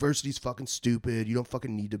are like, diversity's fucking stupid. You don't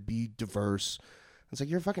fucking need to be diverse. It's like,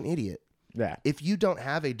 you're a fucking idiot. Yeah. If you don't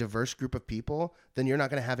have a diverse group of people, then you're not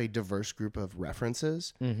going to have a diverse group of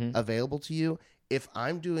references available to you. If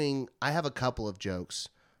I have a couple of jokes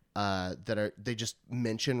they just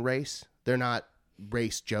mention race. They're not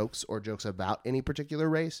race jokes or jokes about any particular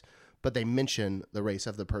race, but they mention the race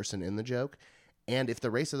of the person in the joke. And if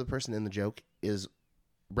the race of the person in the joke is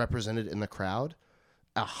represented in the crowd,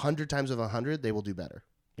 100 times of 100, they will do better.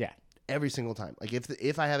 Yeah. Every single time. Like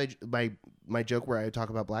if I have my joke where I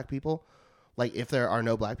talk about black people, like if there are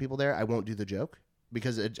no black people there, I won't do the joke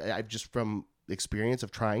because I just from experience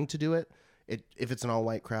of trying to do it, if it's an all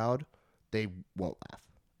white crowd, they won't laugh.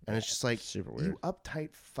 And it's just like, super weird. You uptight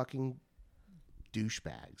fucking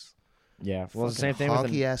douchebags. Yeah, well, it's the same thing with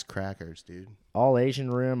honky ass crackers, dude. All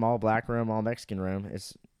Asian room, all black room, all Mexican room.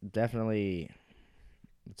 It's definitely,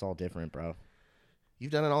 it's all different, bro.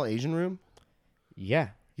 You've done an all Asian room? Yeah.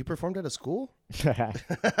 You performed at a school?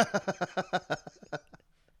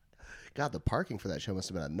 God, the parking for that show must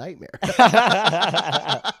have been a nightmare.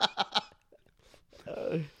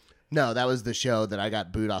 No, that was the show that I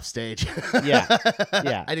got booed off stage. Yeah.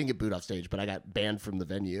 Yeah. I didn't get booed off stage, but I got banned from the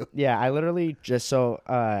venue. Yeah, I literally just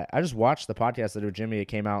I just watched the podcast that did with Jimmy. It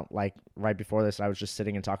came out like right before this. I was just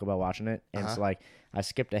sitting in Taco Bell watching it, and so like I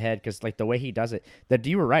skipped ahead because like the way he does it.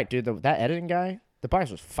 You were right, dude. That editing guy, the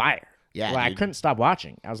podcast was fire. Yeah, like, I dude. couldn't stop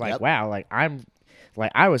watching. I was like, Yep. wow, like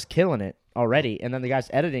I was killing it already, and then the guy's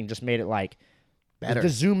editing just made it like. Better. The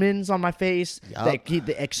zoom ins on my face, Yup.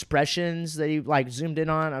 the expressions that he like zoomed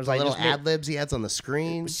in on. I was The like, little just made- ad libs he has on the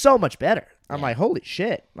screen. so much better. I'm like, holy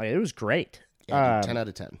shit! Like it was great. Yeah, dude, 10 out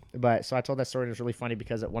of 10. But so I told that story, and it was really funny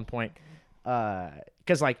because at one point,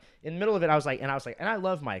 because like in the middle of it, I was like, and I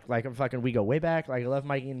love Mike. Like I'm fucking, we go way back. Like I love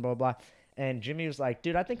Mikey and blah blah. And Jimmy was like,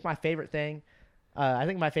 dude, I think my favorite thing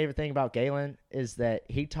about Galen is that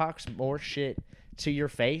he talks more shit to your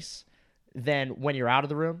face than when you're out of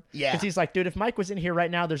the room. Yeah. Because he's like, dude, if Mike was in here right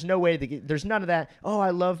now, there's no way there's none of that. Oh,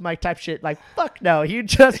 I love Mike type shit. Like, fuck no. He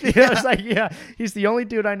just, I was like, yeah, he's the only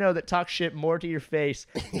dude I know that talks shit more to your face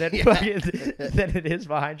than than it is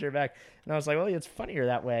behind your back. And I was like, well, it's funnier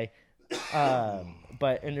that way. And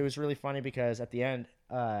it was really funny because at the end,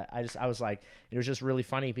 I was like, it was just really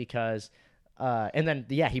funny because. And then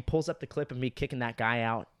he pulls up the clip of me kicking that guy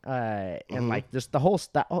out, and like just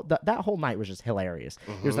that whole night was just hilarious.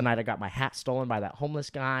 It was the night I got my hat stolen by that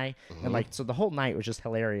homeless guy, and like so the whole night was just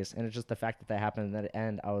hilarious. And it's just the fact that happened. And at the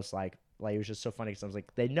end, I was like it was just so funny because I was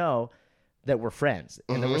like, they know that we're friends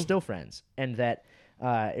and that we're still friends, and that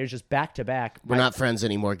it was just back to back. We're not friends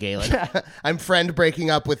anymore, Galen. I'm friend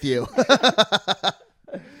breaking up with you.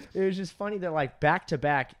 It was just funny that like back to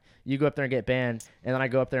back. You go up there and get banned, and then I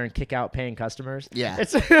go up there and kick out paying customers. Yeah.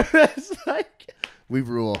 It's like We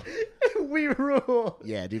rule. we rule.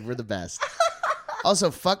 Yeah, dude, we're the best.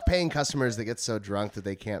 Also, fuck paying customers that get so drunk that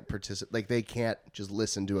they can't participate. Like, they can't just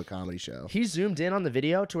listen to a comedy show. He zoomed in on the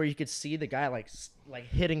video to where you could see the guy like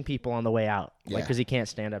hitting people on the way out, like Yeah. because he can't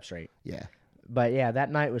stand up straight. Yeah. But yeah,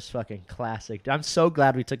 that night was fucking classic. I'm so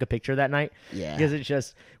glad we took a picture that night. Yeah. Because it's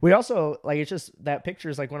just we also like it's just that picture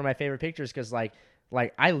is like one of my favorite pictures because like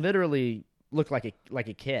I literally look like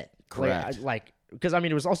a kid. Correct. Because I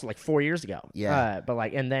mean it was also like 4 years ago. Yeah. But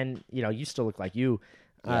like and then you still look like you.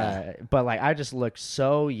 Yeah. But like I just look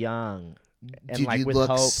so young. And Dude, like you with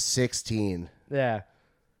look hope. 16 Yeah.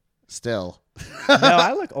 still. No,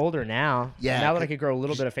 I look older now. Yeah, Now that I could grow a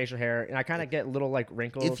little bit of facial hair, and I kind of get little like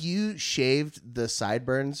wrinkles. If you shaved the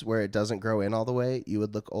sideburns where it doesn't grow in all the way, you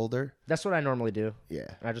would look older. That's what I normally do. Yeah.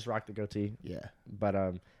 I just rock the goatee, Yeah. but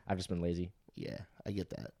I've just been lazy. Yeah. I get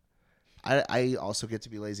that. I also get to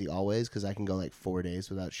be lazy always because I can go like 4 days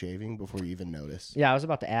without shaving before you even notice. Yeah, I was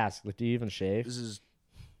about to ask, like, do you even shave? This is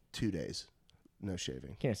 2 days. No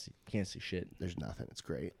shaving. Can't see shit. There's nothing. It's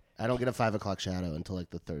great. I don't get a 5 o'clock shadow until like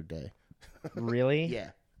the third day. Really?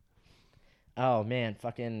 Yeah. Oh man,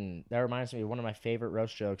 fucking. That reminds me. One of my favorite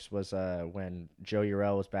roast jokes was when Joe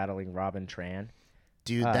Urell was battling Robin Tran.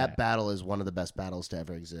 Dude, that battle is one of the best battles to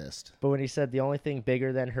ever exist. But when he said the only thing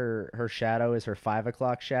bigger than her shadow is her 5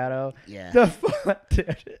 o'clock shadow. Yeah. The fuck,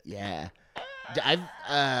 dude. Yeah.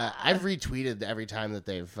 I've retweeted every time that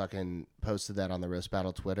they've fucking posted that on the Roast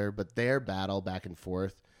Battle Twitter, but their battle back and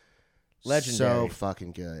forth, Legendary. so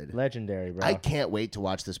fucking good. Legendary, bro. I can't wait to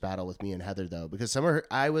watch this battle with me and Heather though, because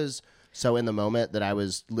I was so in the moment that I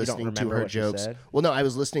was listening to remember her what you jokes. said? Well, no, I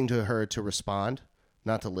was listening to her to respond,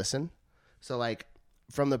 not to listen. So like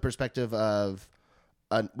from the perspective of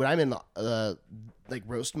when I'm in like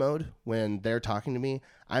roast mode, when they're talking to me,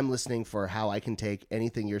 I'm listening for how I can take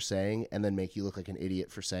anything you're saying and then make you look like an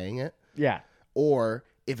idiot for saying it. Yeah. Or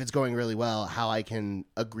if it's going really well, how I can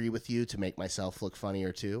agree with you to make myself look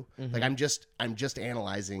funnier too. Mm-hmm. Like I'm just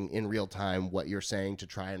analyzing in real time what you're saying to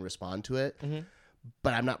try and respond to it. Mm-hmm.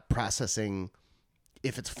 But I'm not processing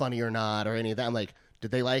if it's funny or not or any of that. I'm like,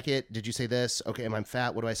 did they like it? Did you say this? Okay, am I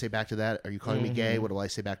fat? What do I say back to that? Are you calling me gay? What do I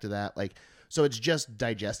say back to that? Like, so it's just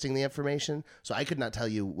digesting the information. So I could not tell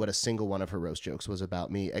you what a single one of her roast jokes was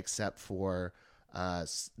about me, except for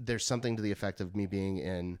there's something to the effect of me being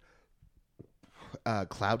in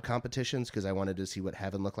cloud competitions because I wanted to see what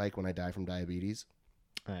heaven looked like when I die from diabetes.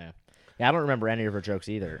 Yeah, I don't remember any of her jokes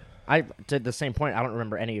either. I to the same point, I don't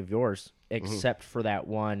remember any of yours except for that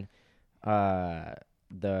one, the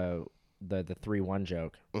 3-1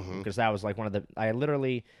 joke, because that was like one of the. I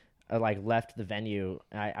literally like left the venue.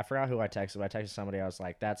 And I forgot who I texted. I texted somebody. I was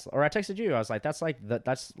like, I texted you. I was like, that's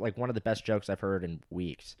like one of the best jokes I've heard in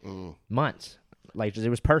weeks, months. Like it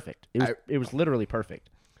was perfect. It was literally perfect.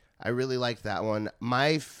 I really liked that one.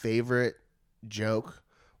 My favorite joke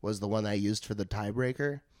was the one I used for the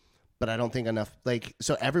tiebreaker, but I don't think enough. Like,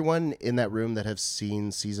 so everyone in that room that have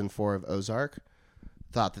seen season 4 of Ozark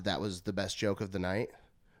thought that that was the best joke of the night,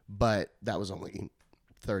 but that was only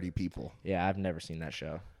 30 people. Yeah, I've never seen that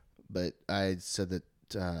show. But I said that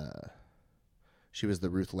she was the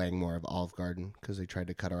Ruth Langmore of Olive Garden because they tried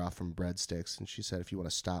to cut her off from breadsticks, and she said, "If you want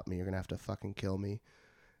to stop me, you're gonna have to fucking kill me."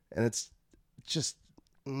 And it's just,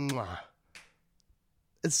 mwah.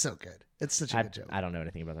 It's so good. It's such a good joke. I don't know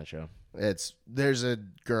anything about that show. There's a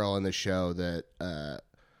girl in the show that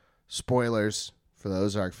spoilers for the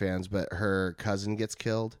Ozark fans, but her cousin gets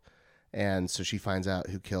killed, and so she finds out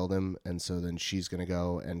who killed him, and so then she's gonna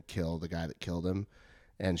go and kill the guy that killed him,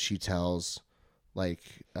 and she tells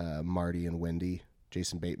like Marty and Wendy,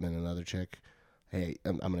 Jason Bateman, another chick, "Hey,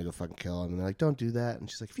 I'm gonna go fucking kill him," and they're like, "Don't do that,"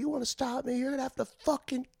 and she's like, "If you want to stop me, you're gonna have to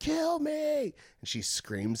fucking kill me," and she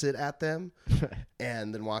screams it at them,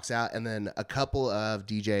 and then walks out, and then a couple of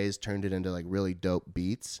DJs turned it into like really dope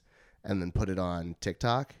beats, and then put it on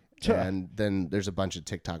TikTok, and then there's a bunch of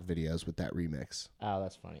TikTok videos with that remix. Oh,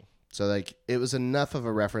 that's funny. So like it was enough of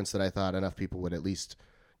a reference that I thought enough people would at least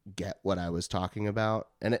get what I was talking about,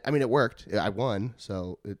 and it worked. I won,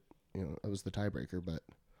 so it was the tiebreaker. But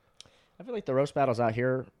I feel like the roast battles out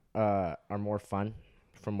here are more fun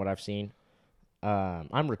from what I've seen.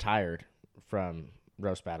 I'm retired from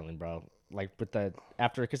roast battling, bro. Like with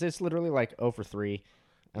because it's literally like 0 for 3.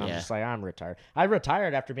 And I'm Yeah. just like, I'm retired. I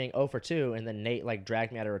retired after being 0 for 2, and then Nate like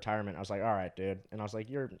dragged me out of retirement. I was like, all right, dude. And I was like,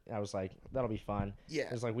 that'll be fun. Yeah.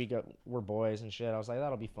 It's like we're boys and shit. I was like,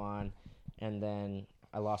 that'll be fun. And then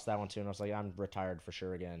I lost that one too, and I was like, I'm retired for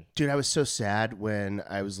sure again. dude, I was so sad when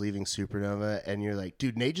I was leaving Supernova, and you're like,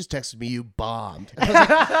 "Dude, Nate just texted me you bombed." I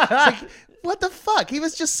was like, what the fuck? He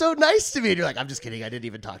was just so nice to me, and you're like, "I'm just kidding. I didn't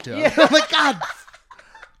even talk to him." Yeah. I'm like, "God,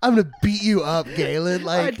 I'm gonna beat you up, Galen." I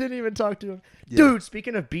Like, didn't even talk to him. Dude,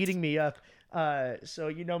 speaking of beating me up, so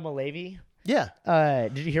you know Malavy? yeah.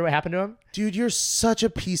 Did you hear what happened to him? Dude, you're such a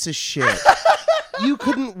piece of shit. You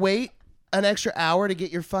couldn't wait an extra hour to get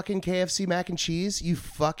your fucking KFC mac and cheese, you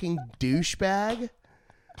fucking douchebag.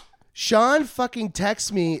 Sean fucking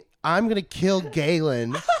texts me, "I'm gonna kill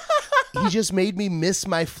Galen. He just made me miss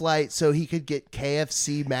my flight so he could get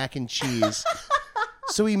KFC mac and cheese."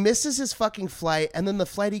 So he misses his fucking flight, and then the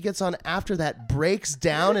flight he gets on after that breaks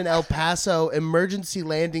down in El Paso, emergency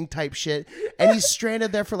landing type shit, and he's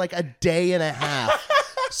stranded there for like a day and a half.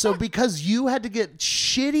 So because you had to get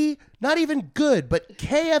shitty, not even good, but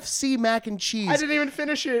KFC mac and cheese, I didn't even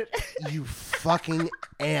finish it. you fucking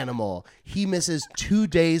animal. He misses 2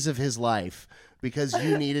 days of his life because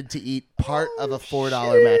you needed to eat part of a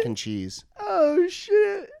 $4 mac and cheese. Oh,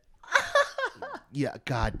 shit. Yeah,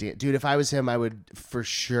 god damn. Dude, if I was him, I would for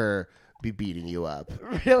sure be beating you up.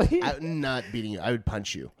 Really? Not beating you. I would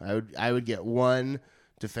punch you. I would get one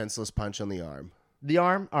defenseless punch on the arm. The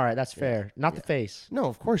arm? All right, that's fair. Not the face, No,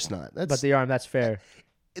 of course not. That's but the arm, that's fair.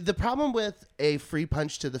 the problem with a free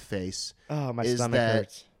punch to the face. Oh, my Is stomach that-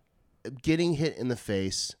 hurts. Getting hit in the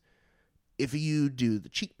face, if you do the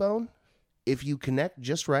cheekbone, if you connect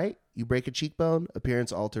just right, you break a cheekbone,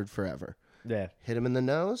 appearance altered forever. Yeah. Hit him in the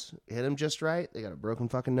nose, hit him just right, they got a broken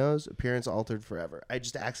fucking nose, appearance altered forever. I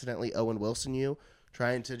just accidentally Owen Wilson you,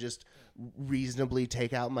 trying to just reasonably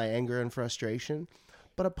take out my anger and frustration.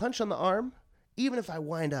 But a punch on the arm, even if I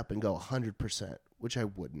wind up and go 100%, which I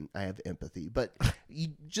wouldn't, I have empathy, but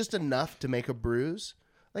just enough to make a bruise.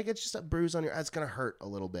 Like, it's just a bruise on your eye. It's going to hurt a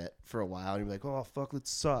little bit for a while. And you're like, "Oh, fuck, that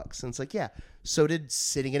sucks." And it's like, yeah, so did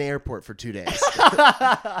sitting in an airport for 2 days.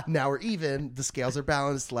 Now we're even. The scales are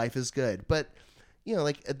balanced. Life is good. But,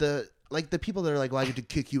 like the people that are like, "Well, I get to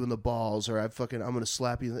kick you in the balls," or I'm going to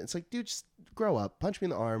slap you. It's like, dude, just grow up. Punch me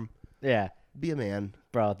in the arm. Yeah. Be a man.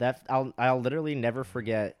 Bro, I'll literally never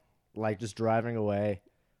forget, like, just driving away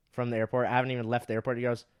from the airport. I haven't even left the airport. He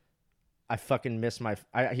goes, "I fucking missed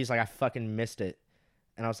he's like, "I fucking missed it."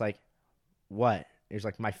 And I was like, "What?" He's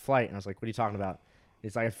like, "My flight." And I was like, "What are you talking about?"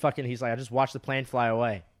 He's like, "I just watched the plane fly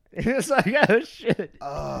away." It's like, oh, shit.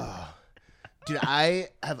 Dude, I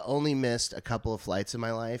have only missed a couple of flights in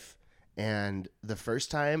my life. And the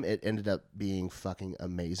first time, it ended up being fucking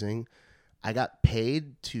amazing. I got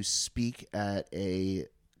paid to speak at a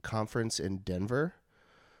conference in Denver.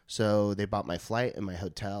 So they bought my flight and my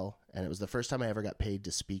hotel. And it was the first time I ever got paid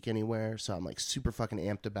to speak anywhere. So I'm like super fucking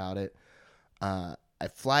amped about it. I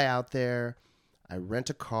fly out there, I rent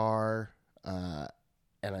a car,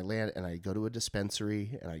 and I land and I go to a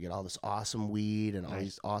dispensary and I get all this awesome weed and all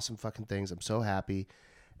these awesome fucking things. I'm so happy.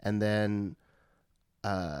 And then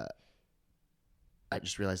I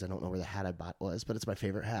just realized I don't know where the hat I bought was, but it's my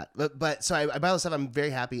favorite hat. But so I buy all this stuff. I'm very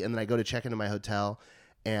happy. And then I go to check into my hotel,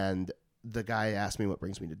 and the guy asked me what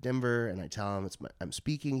brings me to Denver, and I tell him I'm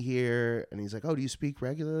speaking here. And he's like, oh, do you speak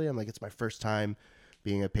regularly? I'm like, it's my first time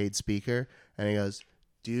being a paid speaker. And he goes,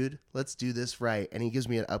 dude, let's do this right. And he gives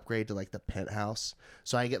me an upgrade to like the penthouse.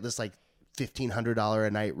 So I get this like $1,500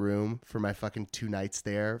 a night room for my fucking 2 nights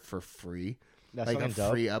there for free. That's like a fucking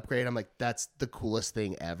dope. free upgrade. I'm like, that's the coolest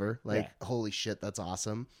thing ever. Like, holy shit, that's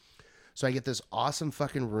awesome. So I get this awesome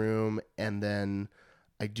fucking room, and then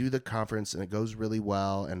I do the conference, and it goes really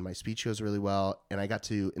well, and my speech goes really well. And I got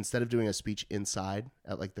to, instead of doing a speech inside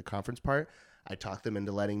at like the conference part, I talked them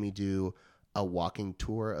into letting me do a walking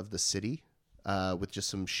tour of the city with just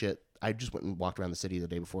some shit. I just went and walked around the city the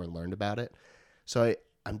day before and learned about it. So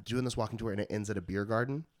I'm doing this walking tour, and it ends at a beer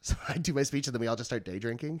garden. So I do my speech, and then we all just start day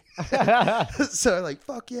drinking. So I'm like,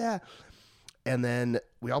 fuck yeah. And then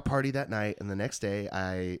we all party that night. And the next day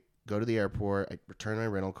I go to the airport. I return my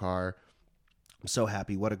rental car. I'm so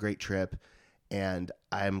happy. What a great trip. And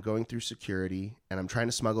I'm going through security, and I'm trying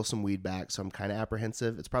to smuggle some weed back. So I'm kind of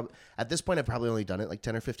apprehensive. It's probably, at this point, I've probably only done it like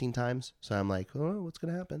 10 or 15 times. So I'm like, oh, what's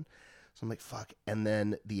going to happen? So I'm like, fuck. And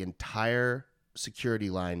then the entire security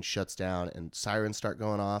line shuts down, and sirens start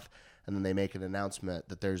going off. And then they make an announcement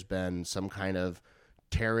that there's been some kind of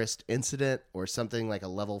terrorist incident or something, like a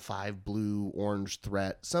level 5 blue orange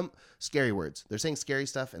threat, some scary words. They're saying scary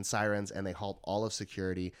stuff and sirens, and they halt all of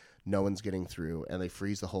security. No one's getting through, and they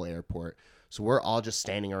freeze the whole airport. So we're all just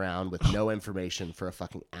standing around with no information for a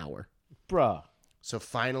fucking hour. Bruh. So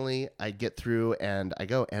finally I get through, and I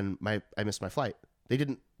go, and I missed my flight. They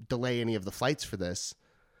didn't delay any of the flights for this.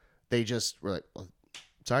 They just were like, well,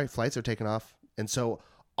 sorry, flights are taking off. And so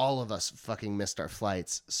all of us fucking missed our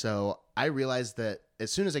flights. So I realized that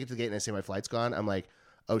as soon as I get to the gate and I see my flight's gone, I'm like,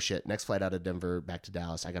 oh shit, next flight out of Denver back to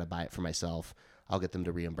Dallas, I got to buy it for myself. I'll get them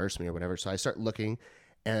to reimburse me or whatever. So I start looking,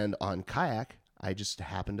 and on Kayak, I just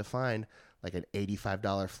happened to find like an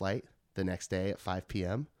 $85 flight the next day at 5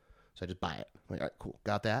 p.m. So I just buy it. I'm like, all right, cool.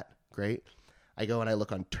 Got that. Great. I go and I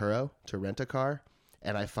look on Turo to rent a car,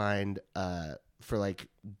 and I find for like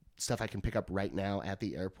stuff I can pick up right now at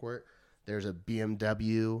the airport, there's a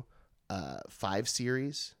BMW 5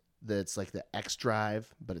 Series that's like the X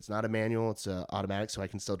Drive, but it's not a manual, it's a automatic, so I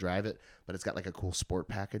can still drive it, but it's got like a cool sport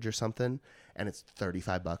package or something, and it's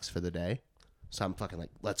 $35 for the day. So I'm fucking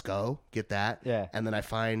like, let's go get that. Yeah. And then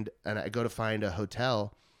I go to find a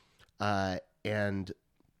hotel, and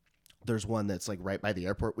there's one that's like right by the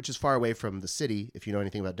airport, which is far away from the city. If you know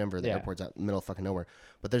anything about Denver, the airport's out in the middle of fucking nowhere.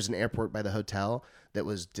 But there's an airport by the hotel that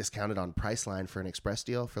was discounted on Priceline for an express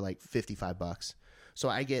deal for like $55. So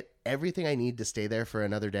I get everything I need to stay there for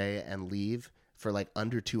another day and leave for like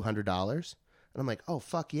under $200. And I'm like, oh,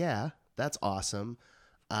 fuck yeah, that's awesome.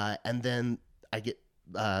 And then I get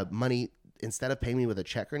money. Instead of paying me with a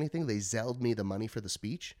check or anything, they Zelled me the money for the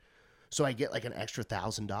speech. So I get like an extra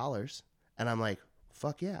 $1,000. And I'm like,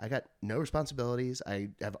 fuck yeah, I got no responsibilities. I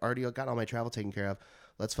have already got all my travel taken care of.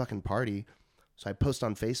 Let's fucking party. So I post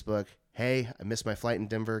on Facebook, hey, I missed my flight in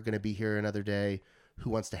Denver. Going to be here another day. Who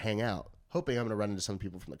wants to hang out? Hoping I'm going to run into some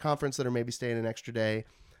people from the conference that are maybe staying an extra day.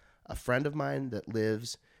 A friend of mine that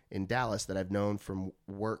lives in Dallas that I've known from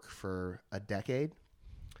work for a decade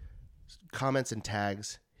comments and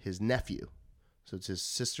tags his nephew. So it's his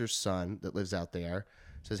sister's son that lives out there.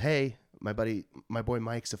 Says, hey, my boy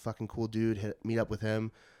Mike's a fucking cool dude. Meet up with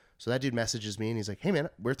him. So that dude messages me, and he's like, hey man,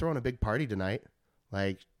 we're throwing a big party tonight.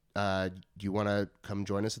 Like, do you want to come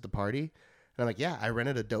join us at the party? And I'm like, yeah, I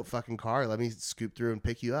rented a dope fucking car. Let me scoop through and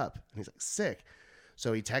pick you up. And he's like, sick.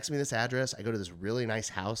 So he texts me this address. I go to this really nice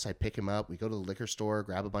house. I pick him up. We go to the liquor store,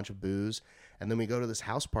 grab a bunch of booze, and then we go to this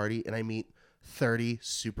house party, and I meet 30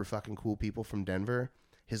 super fucking cool people from Denver.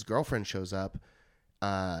 His girlfriend shows up.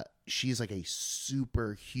 She's like a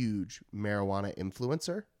super huge marijuana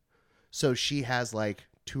influencer. So she has like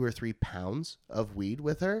 2 or 3 pounds of weed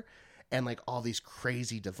with her and like all these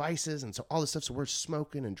crazy devices. And so all this stuff. So we're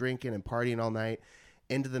smoking and drinking and partying all night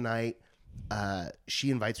into the night. She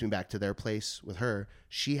invites me back to their place with her.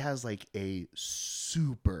 She has like a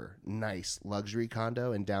super nice luxury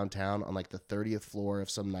condo in downtown on like the 30th floor of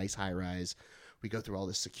some nice high rise. We go through all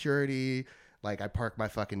this security. Like, I park my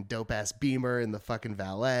fucking dope-ass Beamer in the fucking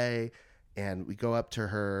valet, and we go up to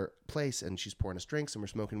her place, and she's pouring us drinks, and we're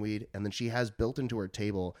smoking weed, and then she has built into her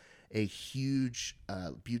table a huge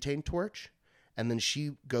butane torch, and then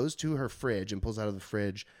she goes to her fridge and pulls out of the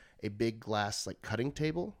fridge a big glass, like, cutting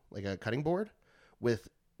table, like a cutting board, with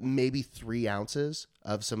maybe 3 ounces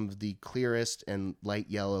of some of the clearest and light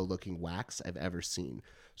yellow-looking wax I've ever seen.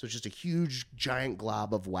 So it's just a huge, giant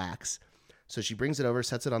glob of wax. So she brings it over,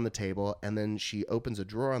 sets it on the table, and then she opens a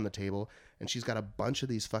drawer on the table, and she's got a bunch of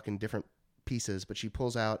these fucking different pieces, but she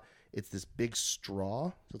pulls out, it's this big straw,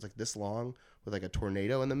 so it's like this long with like a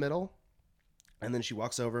tornado in the middle. And then she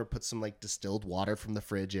walks over, puts some like distilled water from the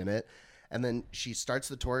fridge in it, and then she starts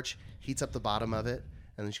the torch, heats up the bottom of it,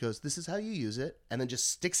 and then she goes, "This is how you use it," and then just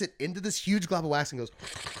sticks it into this huge glob of wax and goes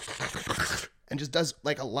and just does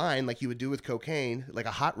like a line like you would do with cocaine, like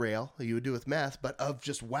a hot rail like you would do with meth, but of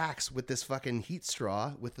just wax with this fucking heat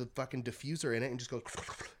straw with the fucking diffuser in it, and just goes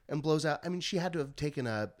and blows out. I mean, she had to have taken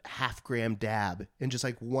a 0.5 gram dab in just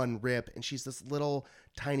like one rip, and she's this little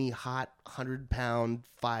tiny hot 100-pound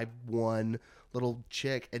 5'1" little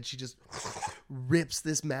chick, and she just rips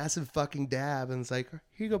this massive fucking dab, and it's like,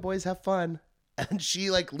 "Here you go, boys, have fun." And she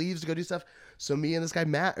like leaves to go do stuff. So me and this guy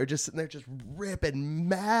Matt are just sitting there just ripping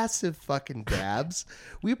massive fucking dabs.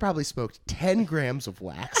 We probably smoked 10 grams of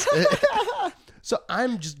wax. So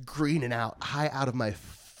I'm just greening out, high out of my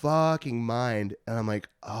fucking mind, and I'm like,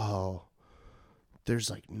 "Oh, there's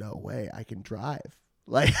like no way I can drive."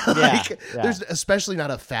 Like, there's especially not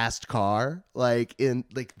a fast car like in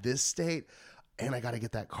like this state, and I got to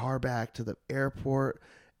get that car back to the airport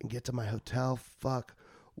and get to my hotel. Fuck,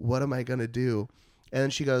 what am I gonna do? And then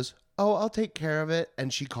she goes, "Oh, I'll take care of it."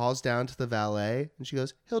 And she calls down to the valet, and she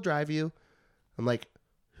goes, "He'll drive you." I'm like,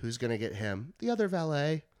 "Who's gonna get him?" "The other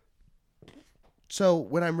valet." So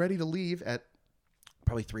when I'm ready to leave at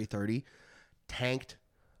probably 3:30, tanked,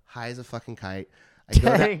 high as a fucking kite,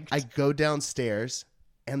 I go downstairs,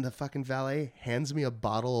 and the fucking valet hands me a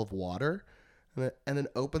bottle of water, and then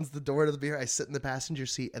opens the door to the beer. I sit in the passenger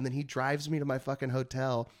seat, and then he drives me to my fucking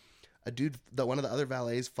hotel. One of the other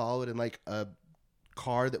valets followed in like a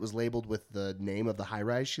car that was labeled with the name of the high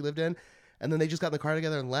rise she lived in, and then they just got in the car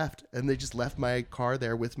together and left, and they just left my car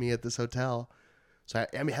there with me at this hotel. So I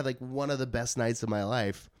had like one of the best nights of my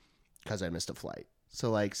life because I missed a flight. So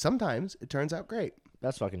like sometimes it turns out great.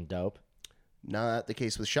 That's fucking dope. Not the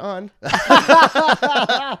case with Sean.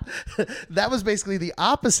 That was basically the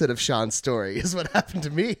opposite of Sean's story is what happened to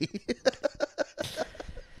me.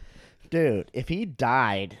 Dude, if he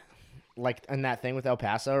died like in that thing with El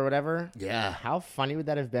Paso or whatever, Yeah. how funny would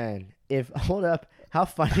that have been? How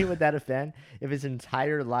funny would that have been if his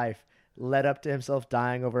entire life led up to himself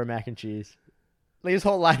dying over a mac and cheese? Like his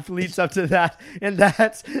whole life leads up to that, and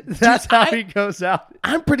that's how he goes out.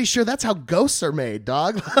 I'm pretty sure that's how ghosts are made,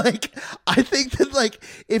 dog. Like, I think that, like,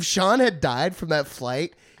 if Sean had died from that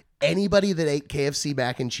flight, anybody that ate KFC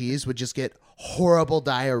mac and cheese would just get horrible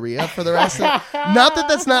diarrhea for the rest of Not that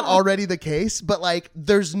that's not already the case, but, like,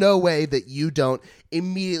 there's no way that you don't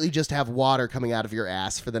immediately just have water coming out of your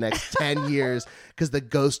ass for the next 10 years because the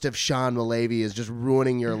ghost of Sean Malavy is just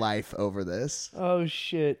ruining your life over this. Oh,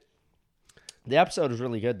 shit. The episode was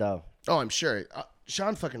really good, though. Oh, I'm sure.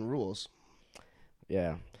 Sean fucking rules.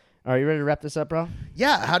 Yeah. Are you ready to wrap this up, bro?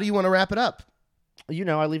 Yeah, how do you want to wrap it up? You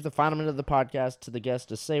know, I leave the final minute of the podcast to the guest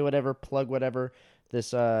to say whatever, plug whatever.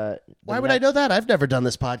 Why would I know that? I've never done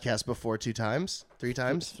this podcast before 2 times, 3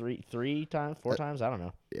 times. Three times, 4 times? I don't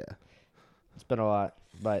know. Yeah. It's been a lot,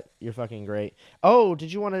 but you're fucking great. Oh, do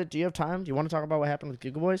you have time? Do you want to talk about what happened with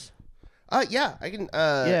Giggle Boys? Yeah, I can.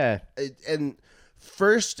 Yeah. And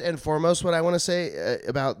first and foremost, what I want to say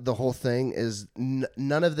about the whole thing is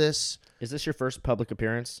none of this. Is this your first public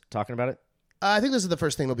appearance talking about it? I think this is the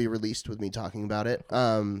first thing that'll be released with me talking about it.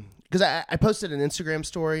 Because I posted an Instagram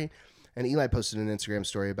story, and Eli posted an Instagram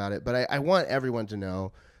story about it. But I want everyone to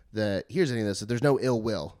know that here's the thing: that there's no ill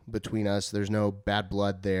will between us. There's no bad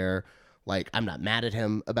blood there. Like, I'm not mad at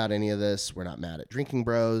him about any of this. We're not mad at Drinking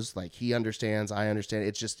Bros. Like, he understands. I understand.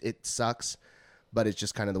 It's just, it sucks, but it's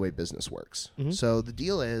just kind of the way business works. Mm-hmm. So the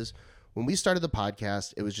deal is, when we started the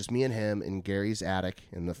podcast, it was just me and him in Gary's attic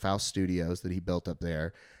in the Faust Studios that he built up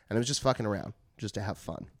there. And it was just fucking around, just to have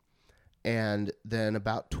fun. And then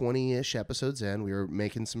about 20-ish episodes in, we were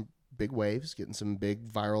making some big waves, getting some big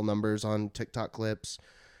viral numbers on TikTok clips,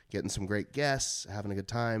 getting some great guests, having a good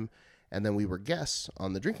time. And then we were guests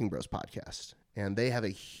on the Drinking Bros podcast. And they have a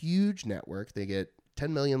huge network. They get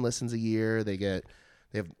 10 million listens a year. They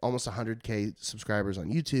have almost 100K subscribers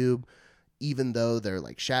on YouTube. Even though they're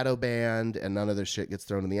like shadow banned and none of their shit gets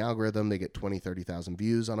thrown in the algorithm, they get 20, 30,000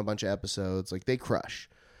 views on a bunch of episodes. Like, they crush.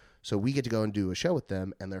 So we get to go and do a show with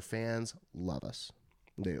them, and their fans love us.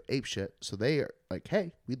 They ape shit. So they are like,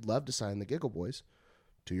 hey, we'd love to sign the Giggle Boys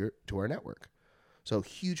to our network. So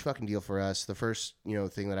huge fucking deal for us. The first,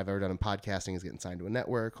 thing that I've ever done in podcasting is getting signed to a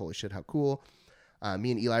network. Holy shit, how cool.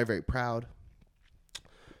 Me and Eli are very proud.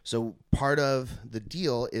 So part of the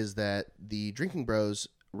deal is that the Drinking Bros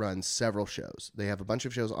runs several shows. They have a bunch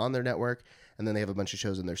of shows on their network, and then they have a bunch of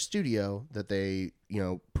shows in their studio that they,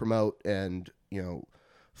 promote and,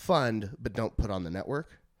 fund, but don't put on the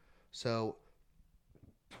network. So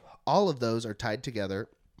all of those are tied together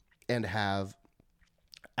and have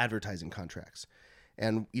advertising contracts.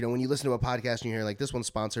 And, when you listen to a podcast and you hear like this one's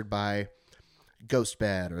sponsored by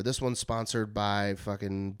Ghostbed, or this one's sponsored by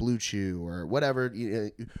fucking Blue Chew, or whatever,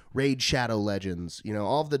 Raid Shadow Legends,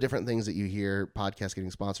 all of the different things that you hear podcasts getting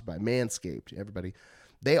sponsored by, Manscaped, everybody,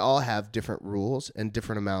 they all have different rules and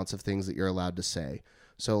different amounts of things that you're allowed to say.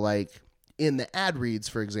 So like in the ad reads,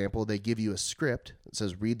 for example, they give you a script that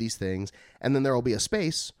says read these things, and then there will be a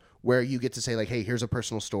space where you get to say like, hey, here's a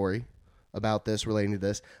personal story about this, relating to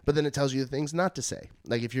this, but then it tells you the things not to say.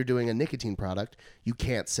 Like if you're doing a nicotine product, you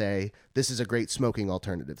can't say this is a great smoking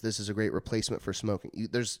alternative, this is a great replacement for smoking.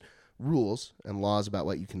 There's rules and laws about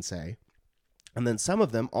what you can say. And then some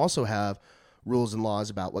of them also have rules and laws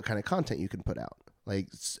about what kind of content you can put out. Like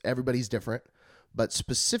everybody's different, but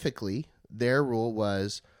specifically their rule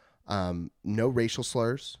was no racial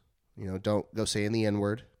slurs, don't go saying the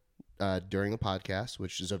N-word during a podcast,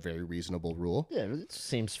 which is a very reasonable rule. Yeah, it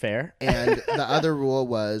seems fair. And the other rule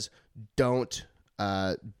was don't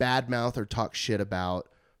badmouth or talk shit about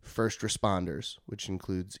first responders, which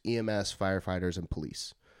includes EMS, firefighters, and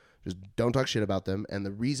police. Just don't talk shit about them. And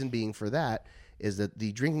the reason being for that is that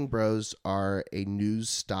the Drinking Bros are a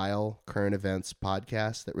news-style current events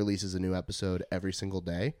podcast that releases a new episode every single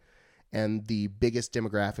day. And the biggest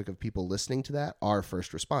demographic of people listening to that are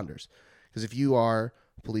first responders. Because if you are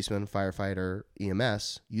policeman, firefighter,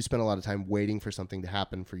 EMS, you spend a lot of time waiting for something to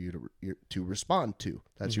happen for you to respond to.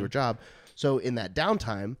 That's your job. So in that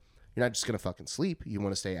downtime, you're not just going to fucking sleep. You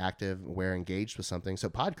want to stay active, aware, engaged with something. So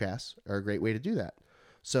podcasts are a great way to do that.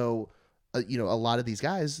 So, a lot of these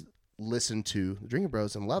guys listen to the Drinking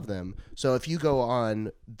Bros and love them. So if you go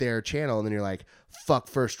on their channel and then you're like, fuck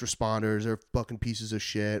first responders, or fucking pieces of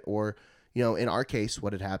shit, or, in our case,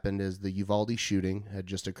 what had happened is the Uvalde shooting had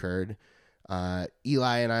just occurred.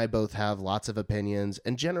 Eli and I both have lots of opinions,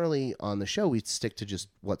 and generally on the show we stick to just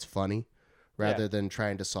what's funny rather than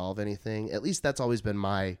trying to solve anything. At least that's always been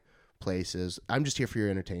my place. Is I'm just here for your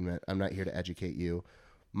entertainment. I'm not here to educate you.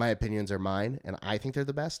 My opinions are mine, and I think they're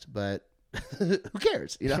the best, but who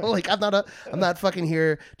cares? Like I'm not fucking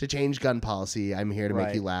here to change gun policy. I'm here to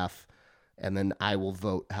make you laugh, and then I will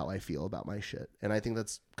vote how I feel about my shit. And I think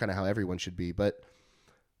that's kind of how everyone should be. But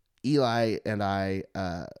Eli and I,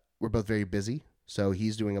 we're both very busy. So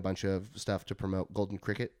he's doing a bunch of stuff to promote Golden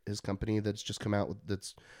Cricket, his company that's just come out with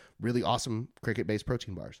that's really awesome cricket-based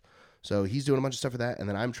protein bars. So he's doing a bunch of stuff for that. And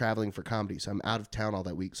then I'm traveling for comedy. So I'm out of town all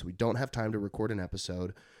that week. So we don't have time to record an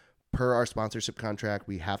episode. Per our sponsorship contract,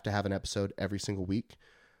 we have to have an episode every single week.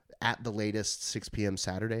 At the latest, 6 p.m.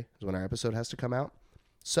 Saturday is when our episode has to come out.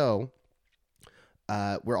 So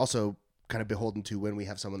we're also kind of beholden to when we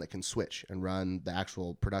have someone that can switch and run the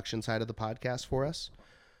actual production side of the podcast for us.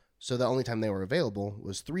 So the only time they were available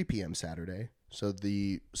was 3 p.m. Saturday. So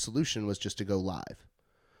the solution was just to go live,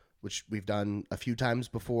 which we've done a few times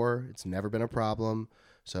before. It's never been a problem.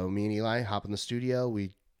 So me and Eli hop in the studio,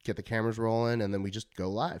 we get the cameras rolling, and then we just go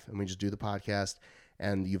live and we just do the podcast.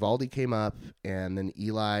 And Uvalde came up, and then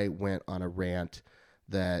Eli went on a rant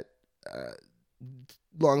that,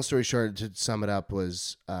 long story short, to sum it up,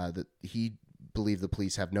 was that he believed the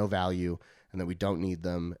police have no value and that we don't need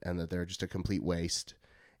them and that they're just a complete waste.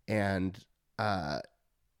 And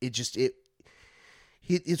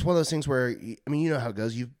it's one of those things where, I mean, you know how it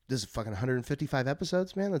goes. This is fucking 155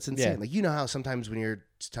 episodes, man. That's insane. Yeah. Like, you know how sometimes when you're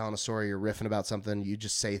telling a story, you're riffing about something, you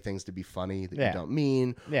just say things to be funny that you don't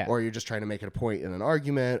mean, or you're just trying to make it a point in an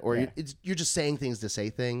argument, or you're just saying things to say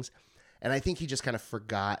things. And I think he just kind of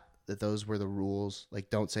forgot that those were the rules. Like,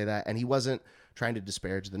 don't say that. And he wasn't trying to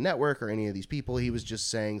disparage the network or any of these people. He was just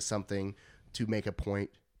saying something to make a point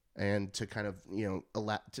and to kind of,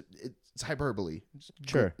 it's hyperbole.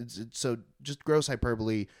 Sure. So just gross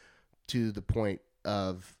hyperbole to the point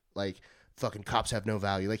of like, fucking cops have no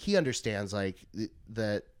value. Like, he understands like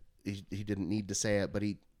that he didn't need to say it, but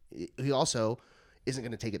he also isn't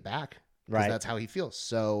going to take it back. Right. That's how he feels.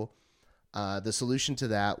 So the solution to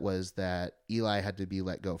that was that Eli had to be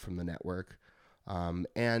let go from the network.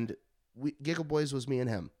 And Giggle Boys was me and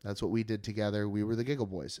him. That's what we did together. We were the Giggle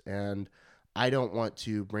Boys. And I don't want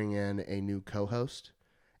to bring in a new co-host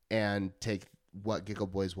and take what Giggle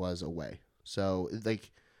Boys was away. So,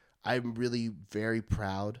 like, I'm really very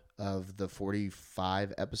proud of the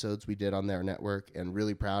 45 episodes we did on their network and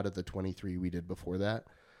really proud of the 23 we did before that.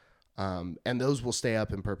 And those will stay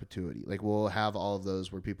up in perpetuity. Like, we'll have all of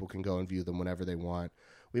those where people can go and view them whenever they want.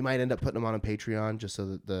 We might end up putting them on a Patreon just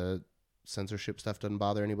so that censorship stuff doesn't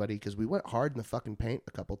bother anybody, because we went hard in the fucking paint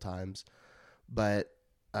a couple times. But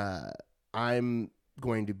I'm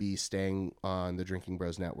going to be staying on the Drinking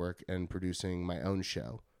Bros Network and producing my own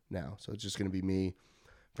show now. So it's just going to be me,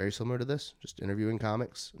 very similar to this, just interviewing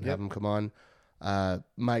comics and have them come on.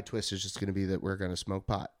 My twist is just going to be that we're going to smoke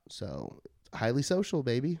pot. So Highly Social,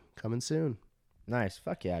 baby, coming soon. Nice.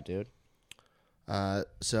 Fuck yeah, dude.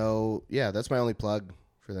 So yeah, that's my only plug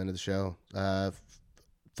for the end of the show.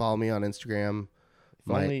 Follow me on Instagram.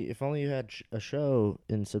 If only you had a show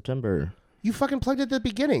in September. You fucking plugged it at the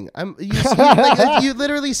beginning. You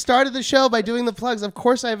literally started the show by doing the plugs. Of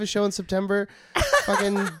course I have a show in September.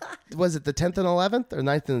 Fucking, was it the 10th and 11th or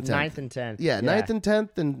 9th and 10th? 9th and 10th. Yeah, 9th and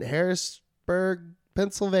 10th in Harrisburg,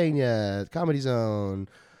 Pennsylvania, Comedy Zone.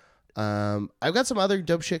 I've got some other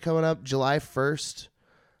dope shit coming up. July 1st,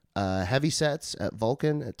 heavy sets at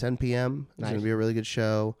Vulcan at 10 p.m. It's going to be a really good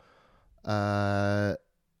show.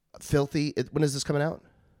 Filthy. When is this coming out?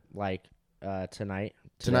 Like tonight.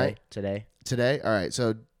 Tonight? Today. All right.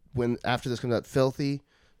 So after this comes out, Filthy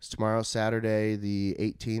is tomorrow, Saturday, the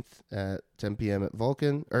 18th at 10 p.m. at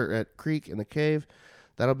Vulcan, or at Creek in the Cave.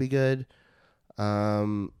 That'll be good.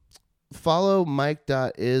 Follow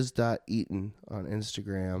mike.is.eaton on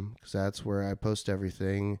Instagram, because that's where I post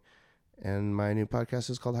everything. And my new podcast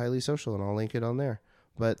is called Highly Social, and I'll link it on there.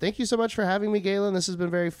 But thank you so much for having me, Galen. This has been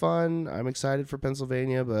very fun. I'm excited for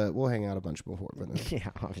Pennsylvania, but we'll hang out a bunch before. Yeah,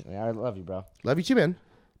 obviously. I love you, bro. Love you too, man.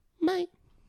 Bye.